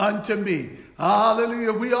men unto me.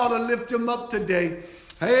 Hallelujah. We ought to lift him up today.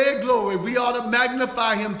 Hey, glory. We ought to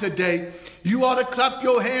magnify him today. You ought to clap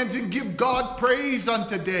your hands and give God praise on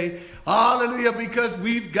today. Hallelujah. Because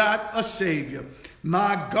we've got a Savior.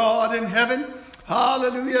 My God in heaven.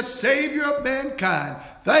 Hallelujah. Savior of mankind.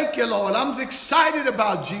 Thank you, Lord. I'm excited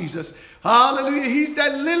about Jesus. Hallelujah. He's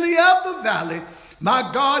that lily of the valley.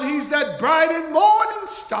 My God, he's that bright and morning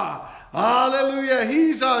star. Hallelujah.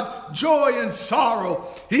 He's our joy and sorrow.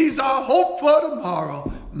 He's our hope for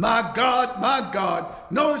tomorrow. My God, my God.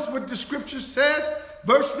 Notice what the scripture says.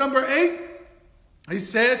 Verse number 8. He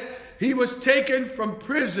says, he was taken from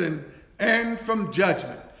prison and from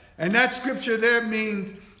judgment. And that scripture there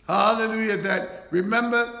means, hallelujah, that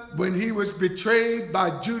remember when he was betrayed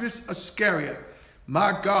by Judas Iscariot.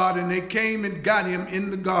 My God, and they came and got him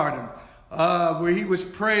in the garden where he was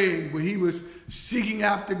praying, where he was seeking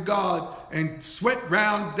after God, and sweat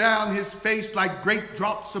ran down his face like great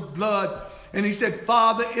drops of blood. And he said,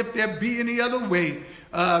 Father, if there be any other way,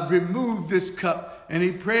 remove this cup. And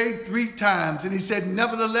he prayed 3 times. And he said,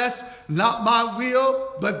 nevertheless, not my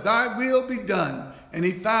will, but thy will be done. And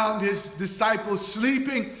he found his disciples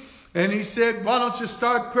sleeping. And he said, why don't you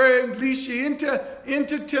start praying, lest you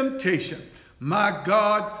into temptation. My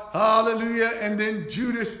God, hallelujah. And then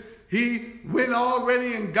Judas, he went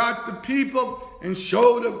already and got the people and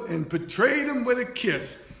showed them and betrayed them with a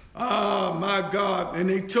kiss. Ah, my God. And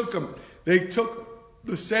they took him. They took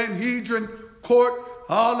the Sanhedrin court,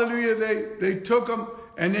 hallelujah, they took him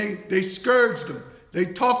and they scourged him. They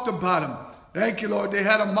talked about him. Thank you, Lord. They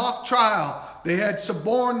had a mock trial. They had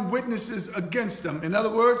suborned witnesses against them. In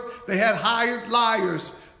other words, they had hired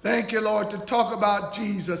liars. Thank you, Lord, to talk about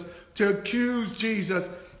Jesus, to accuse Jesus.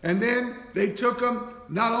 And then they took him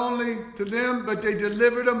not only to them, but they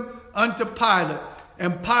delivered him unto Pilate.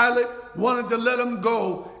 And Pilate wanted to let him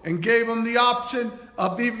go and gave him the option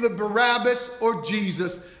of either Barabbas or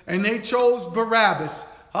Jesus. And they chose Barabbas.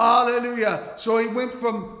 Hallelujah. So he went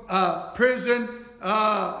from prison.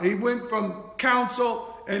 He went from council.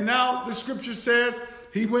 And now the scripture says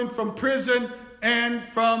he went from prison and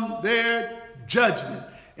from their judgment.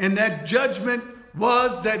 And that judgment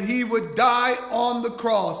was that he would die on the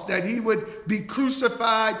cross, that he would be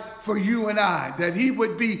crucified for you and I, that he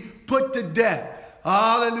would be put to death.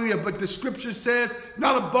 Hallelujah. But the scripture says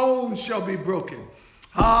not a bone shall be broken.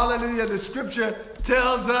 Hallelujah. The scripture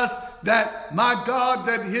tells us that, my God,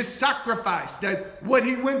 that his sacrifice, that what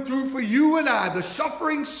he went through for you and I, the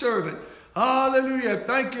suffering servant, hallelujah.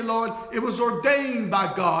 Thank you, Lord. It was ordained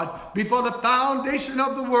by God before the foundation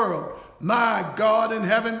of the world. My God in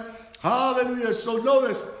heaven. Hallelujah. So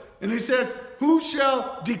notice, and he says, who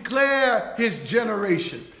shall declare his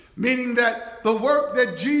generation? Meaning that the work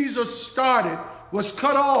that Jesus started was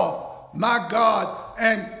cut off. My God.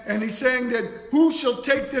 And he's saying that who shall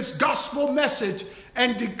take this gospel message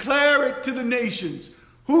and declare it to the nations?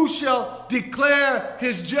 Who shall declare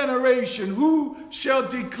his generation? Who shall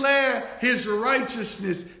declare his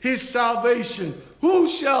righteousness, his salvation? Who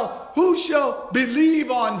shall believe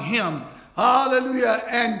on him? Hallelujah.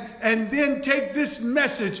 And then take this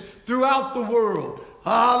message throughout the world.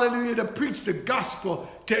 Hallelujah. To preach the gospel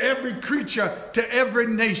to every creature, to every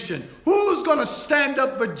nation. Who's going to stand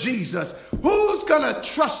up for Jesus? Who's going to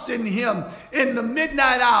trust in him in the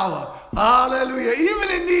midnight hour? Hallelujah. Even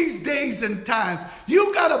in these days and times,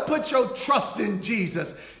 you got to put your trust in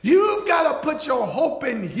Jesus. You've got to put your hope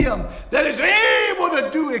in him that is able to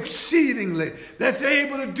do exceedingly, that's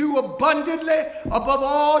able to do abundantly above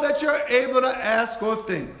all that you're able to ask or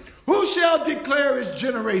think. Who shall declare his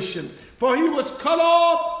generation? For he was cut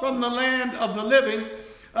off from the land of the living.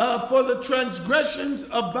 For the transgressions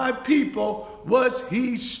of my people was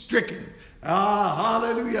he stricken.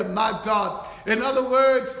 Hallelujah, my God. In other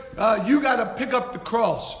words, you got to pick up the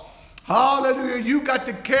cross. Hallelujah. You got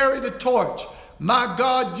to carry the torch. My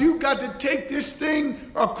God, you got to take this thing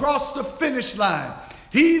across the finish line.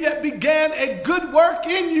 He that began a good work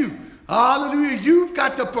in you. Hallelujah. You've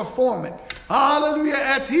got to perform it. Hallelujah.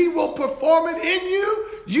 As he will perform it in you,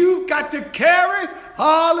 you've got to carry,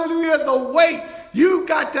 hallelujah, the weight. You've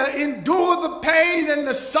got to endure the pain and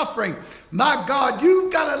the suffering. My God,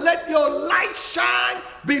 you've got to let your light shine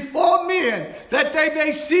before men that they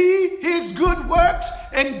may see his good works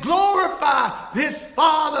and glorify his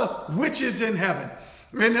Father which is in heaven.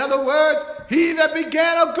 In other words, he that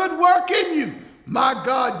began a good work in you, my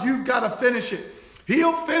God, you've got to finish it.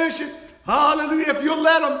 He'll finish it. Hallelujah. If you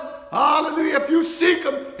let him. Hallelujah. If you seek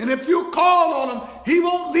him and if you call on him, he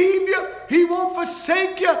won't leave you. He won't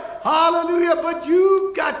forsake you. Hallelujah. But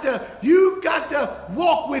you've got to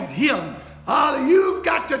walk with him. Hallelujah. You've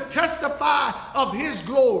got to testify of his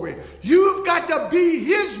glory. You've got to be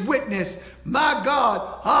his witness. My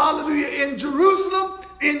God. Hallelujah. In Jerusalem,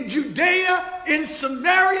 in Judea, in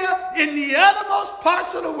Samaria, in the uttermost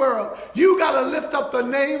parts of the world, you got to lift up the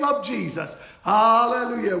name of Jesus.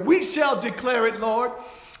 Hallelujah. We shall declare it, Lord.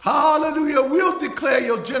 Hallelujah. We'll declare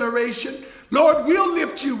your generation. Lord, we'll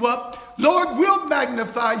lift you up. Lord, we'll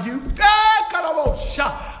magnify you.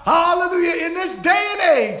 Hallelujah. In this day and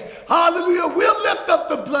age, hallelujah, we'll lift up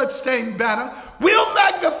the bloodstained banner. We'll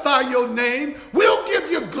magnify your name. We'll give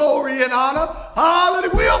you glory and honor.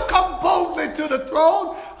 Hallelujah. We'll come boldly to the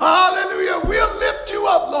throne. Hallelujah. We'll lift you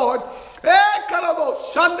up, Lord.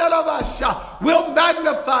 We'll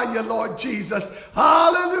magnify you, Lord Jesus.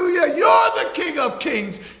 Hallelujah. You're the King of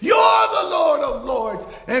Kings. You're the Lord of Lords.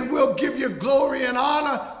 And we'll give you glory and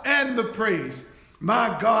honor and the praise.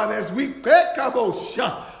 My God, as we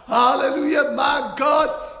hallelujah, my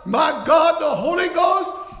God, the Holy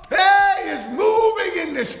Ghost is moving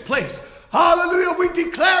in this place. Hallelujah. We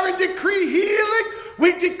declare and decree healing.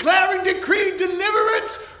 We declare and decree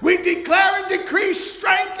deliverance. We declare and decree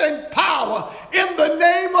strength and power in the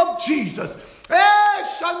name of Jesus.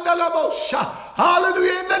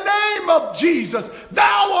 Hallelujah. In the name of Jesus,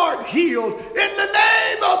 thou art healed. In the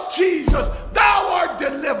name of Jesus, thou art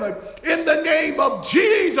delivered. In the name of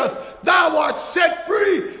Jesus, thou art set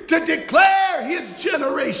free to declare his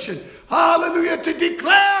generation. Hallelujah. To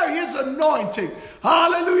declare his anointing.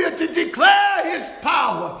 Hallelujah. To declare his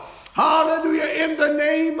power. Hallelujah. In the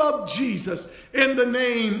name of Jesus. In the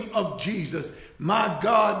name of Jesus. My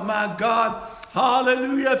God, my God.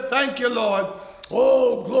 Hallelujah. Thank you, Lord.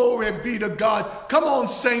 Oh, glory be to God. Come on,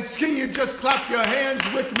 saints. Can you just clap your hands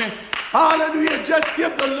with me? Hallelujah. Just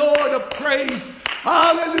give the Lord a praise.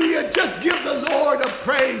 Hallelujah. Just give the Lord a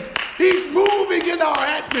praise. He's moving in our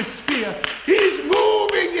atmosphere. He's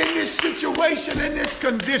moving in this situation, in this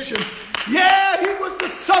condition. Yeah, he was the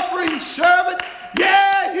suffering servant.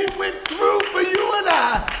 Yeah, he went through for you and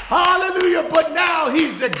I. Hallelujah. But now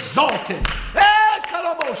he's exalted.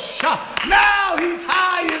 Now he's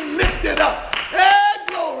high and lifted up.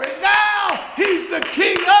 Glory. Now he's the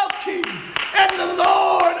King of kings and the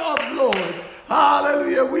Lord of lords.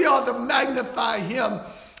 Hallelujah. We ought to magnify him.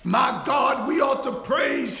 My God, we ought to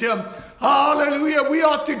praise him. Hallelujah. We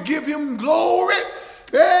ought to give him glory.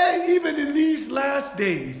 Even in these last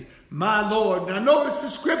days, my Lord. Now notice the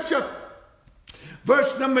scripture.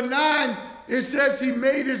 Verse number 9, it says he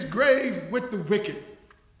made his grave with the wicked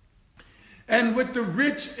and with the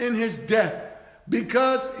rich in his death,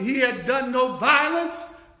 because he had done no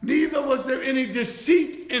violence, neither was there any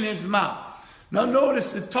deceit in his mouth. Now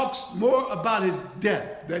notice it talks more about his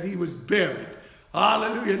death, that he was buried.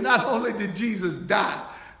 Hallelujah. Not only did Jesus die,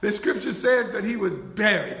 the scripture says that he was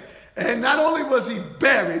buried. And not only was he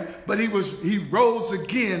buried, but he rose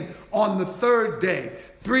again on the third day.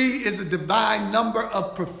 3 is a divine number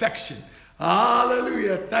of perfection.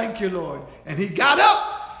 Hallelujah. Thank you, Lord. And he got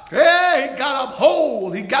up. Hey, he got up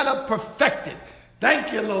whole. He got up perfected.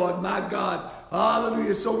 Thank you, Lord, my God.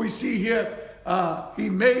 Hallelujah. So we see here, he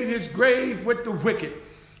made his grave with the wicked.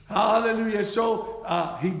 Hallelujah. So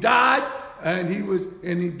he died, and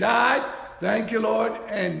he died. Thank you, Lord.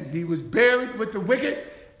 And he was buried with the wicked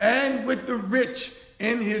and with the rich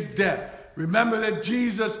in his death. Remember that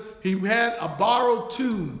Jesus, he had a borrowed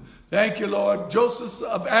tomb. Thank you, Lord. Joseph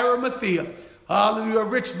of Arimathea, hallelujah, a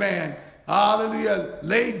rich man, hallelujah,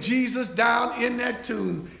 laid Jesus down in that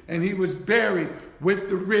tomb, and he was buried with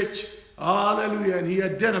the rich, hallelujah, and he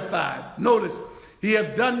identified. Notice, he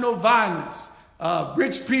have done no violence.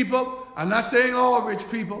 Rich people, I'm not saying all rich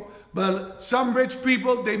people, but some rich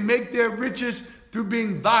people, they make their riches through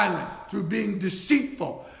being violent, through being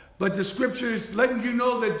deceitful. But the scripture is letting you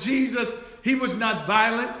know that Jesus, he was not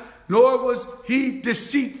violent, nor was he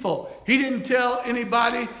deceitful. He didn't tell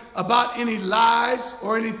anybody about any lies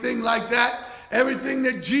or anything like that. Everything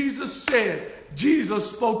that Jesus said,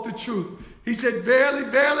 Jesus spoke the truth. He said, verily,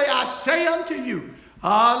 verily, I say unto you,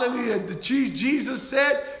 hallelujah. Jesus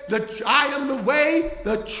said that I am the way,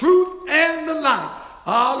 the truth, and the life.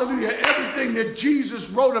 Hallelujah. Everything that Jesus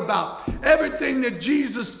wrote about, everything that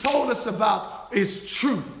Jesus told us about is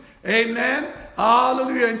truth. Amen.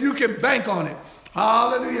 Hallelujah. And you can bank on it.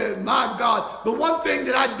 Hallelujah. My God. The one thing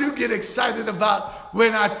that I do get excited about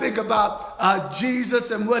when I think about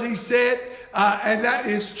Jesus and what he said, and that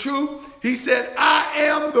is true. He said, I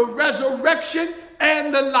am the resurrection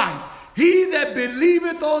and the life. He that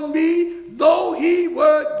believeth on me, though he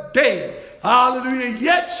were dead, hallelujah,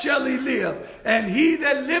 yet shall he live. And he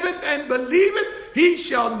that liveth and believeth, he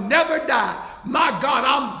shall never die. My God,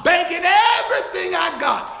 I'm banking everything I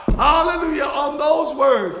got, hallelujah, on those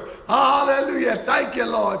words. Hallelujah. Thank you,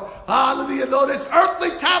 Lord. Hallelujah. Though this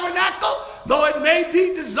earthly tabernacle, though it may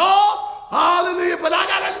be dissolved, hallelujah, but I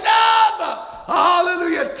got another,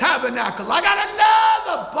 hallelujah, tabernacle. I got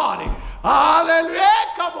another body. Hallelujah.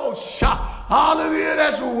 Come on, hallelujah,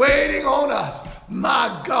 that's waiting on us.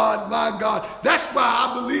 My God, my God. That's why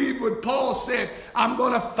I believe what Paul said. I'm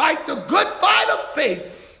going to fight the good fight of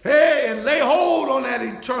faith. Hey, and lay hold on that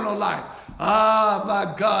eternal life. Ah,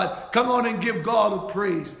 my God. Come on and give God a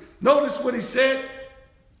praise. Notice what he said.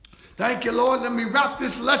 Thank you, Lord. Let me wrap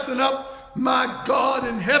this lesson up. My God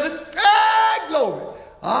in heaven. Hey, glory.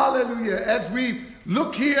 Hallelujah. As we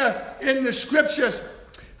look here in the scriptures,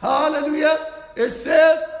 hallelujah, it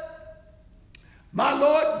says, my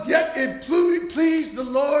Lord, yet it pleased the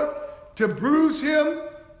Lord to bruise him.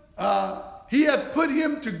 He hath put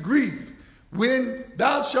him to grief when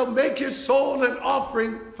thou shalt make his soul an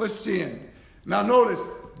offering for sin. Now notice,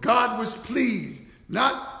 God was pleased,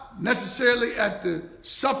 not necessarily at the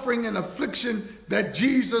suffering and affliction that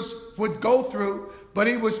Jesus would go through, but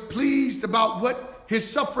he was pleased about what his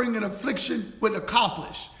suffering and affliction would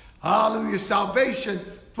accomplish. Hallelujah, salvation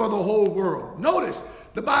for the whole world. Notice,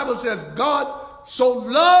 the Bible says, God so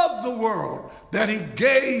loved the world that he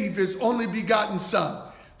gave his only begotten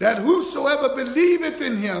Son, that whosoever believeth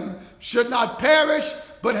in him should not perish,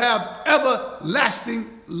 but have everlasting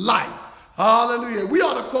life. Hallelujah. We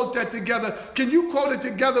ought to quote that together. Can you quote it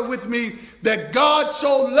together with me? That God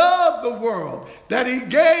so loved the world that he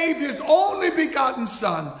gave his only begotten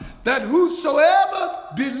Son, that whosoever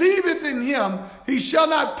believeth in him, he shall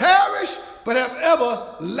not perish, but have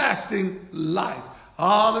everlasting life.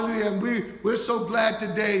 Hallelujah. And we're so glad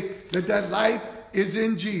today that that life is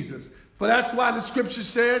in Jesus. For that's why the scripture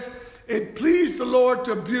says, it pleased the Lord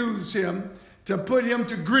to abuse him, to put him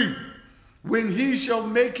to grief, when he shall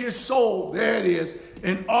make his soul, there it is,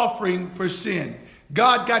 an offering for sin.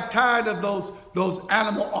 God got tired of those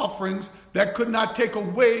animal offerings that could not take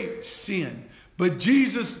away sin. But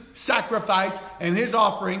Jesus' sacrifice and his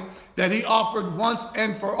offering that he offered once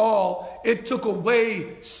and for all, it took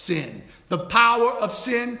away sin. The power of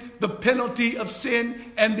sin, the penalty of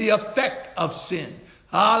sin, and the effect of sin.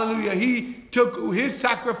 Hallelujah. His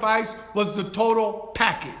sacrifice was the total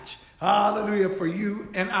package. Hallelujah, for you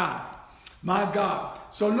and I. My God.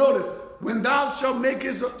 So notice, when thou shalt make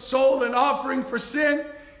his soul an offering for sin,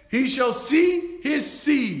 he shall see his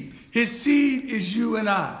seed. His seed is you and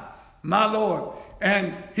I, my Lord.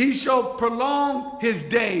 And he shall prolong his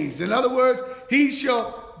days. In other words, he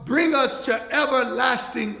shall bring us to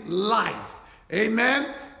everlasting life.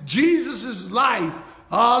 Amen. Jesus' life,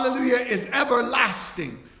 hallelujah, is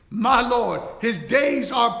everlasting. My Lord, his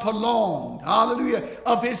days are prolonged. Hallelujah.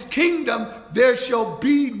 Of his kingdom, there shall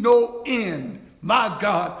be no end. My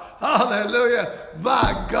God. Hallelujah.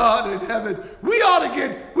 My God in heaven. We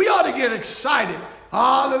ought to get excited.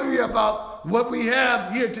 Hallelujah. About what we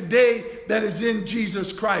have here today that is in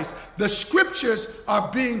Jesus Christ. The scriptures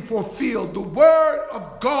are being fulfilled. The word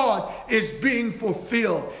of God is being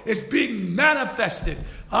fulfilled. It's being manifested.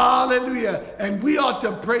 Hallelujah. And we ought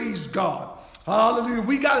to praise God. Hallelujah.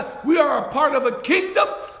 We are a part of a kingdom.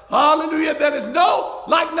 Hallelujah. That is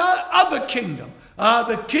like no other kingdom.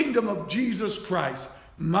 The kingdom of Jesus Christ,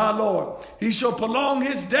 my Lord. He shall prolong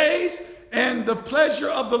his days, and the pleasure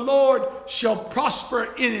of the Lord shall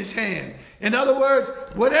prosper in his hand. In other words,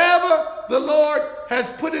 whatever the Lord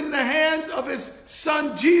has put in the hands of his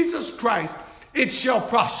Son, Jesus Christ, it shall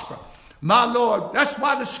prosper. My Lord. That's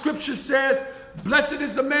why the scripture says, blessed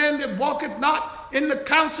is the man that walketh not in the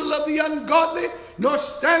counsel of the ungodly, nor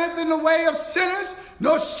standeth in the way of sinners,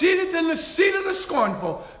 nor sitteth in the seat of the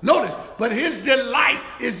scornful. Notice, but his delight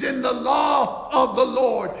is in the law of the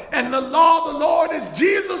Lord. And the law of the Lord is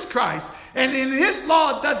Jesus Christ. And in his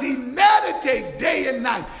law doth he meditate day and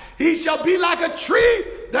night. He shall be like a tree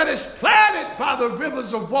that is planted by the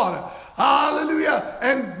rivers of water. Hallelujah.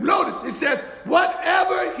 And notice, it says,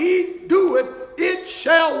 whatever he doeth, it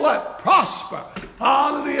shall what? Prosper.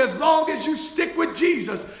 Hallelujah. As long as you stick with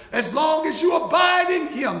Jesus, as long as you abide in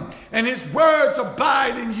him and his words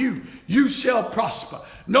abide in you, you shall prosper.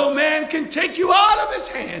 No man can take you out of his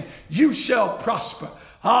hand. You shall prosper.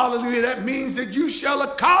 Hallelujah. That means that you shall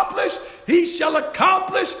accomplish, he shall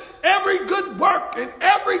accomplish every good work and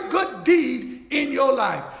every good deed in your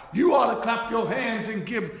life. You ought to clap your hands and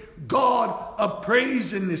give God a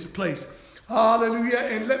praise in this place. Hallelujah.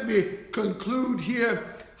 And let me conclude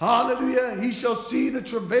here. Hallelujah. He shall see the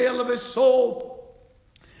travail of his soul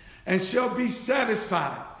and shall be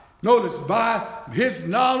satisfied. Notice, by his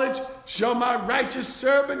knowledge shall my righteous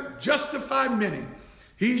servant justify many.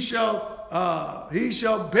 He shall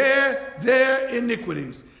bear their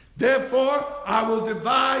iniquities. Therefore, I will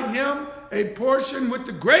divide him a portion with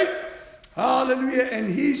the great. Hallelujah.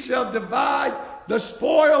 And he shall divide the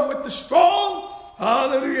spoil with the strong.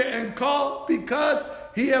 Hallelujah. And call, because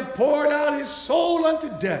he hath poured out his soul unto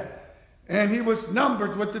death, and he was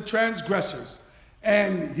numbered with the transgressors,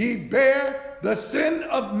 and he bare the sin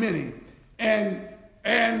of many, and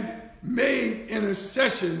made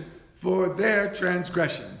intercession for their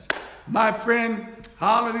transgressions. My friend,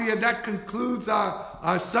 hallelujah, that concludes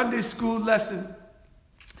our Sunday school lesson.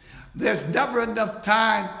 There's never enough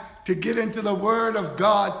time to get into the word of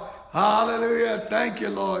God. Hallelujah. Thank you,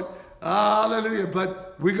 Lord. Hallelujah.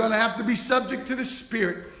 But we're going to have to be subject to the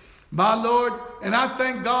Spirit, my Lord. And I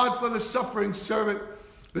thank God for the suffering servant,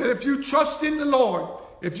 that if you trust in the Lord,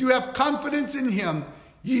 if you have confidence in him,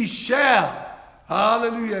 ye shall,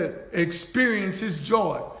 hallelujah, experience his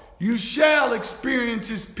joy. You shall experience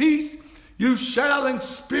his peace. You shall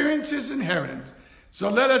experience his inheritance. So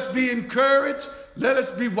let us be encouraged. Let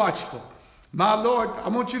us be watchful. My Lord, I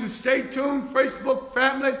want you to stay tuned, Facebook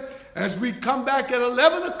family, as we come back at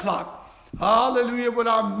 11 o'clock. Hallelujah, with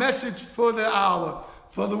our message for the hour,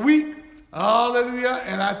 for the week. Hallelujah.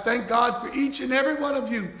 And I thank God for each and every one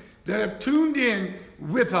of you that have tuned in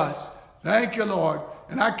with us. Thank you, Lord.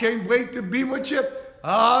 And I can't wait to be with you.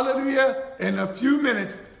 Hallelujah. In a few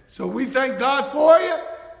minutes. So we thank God for you.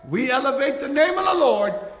 We elevate the name of the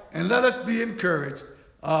Lord. and let us be encouraged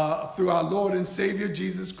through our Lord and Savior,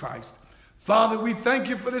 Jesus Christ. Father, we thank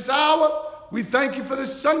you for this hour. We thank you for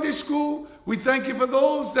this Sunday school. We thank you for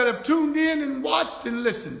those that have tuned in and watched and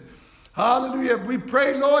listened. Hallelujah. We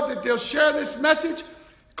pray, Lord, that they'll share this message,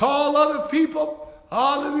 call other people,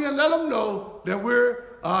 hallelujah, and let them know that we're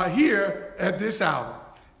here at this hour.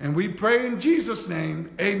 And we pray in Jesus'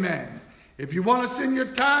 name, amen. If you want to send your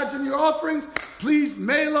tithes and your offerings, please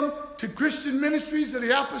mail them to Christian Ministries of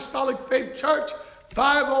the Apostolic Faith Church,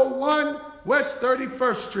 501 West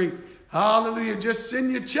 31st Street. Hallelujah. Just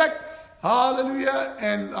send your check. Hallelujah.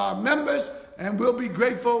 And our members, and we'll be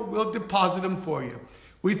grateful. We'll deposit them for you.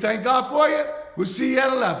 We thank God for you. We'll see you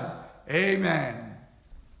at 11. Amen.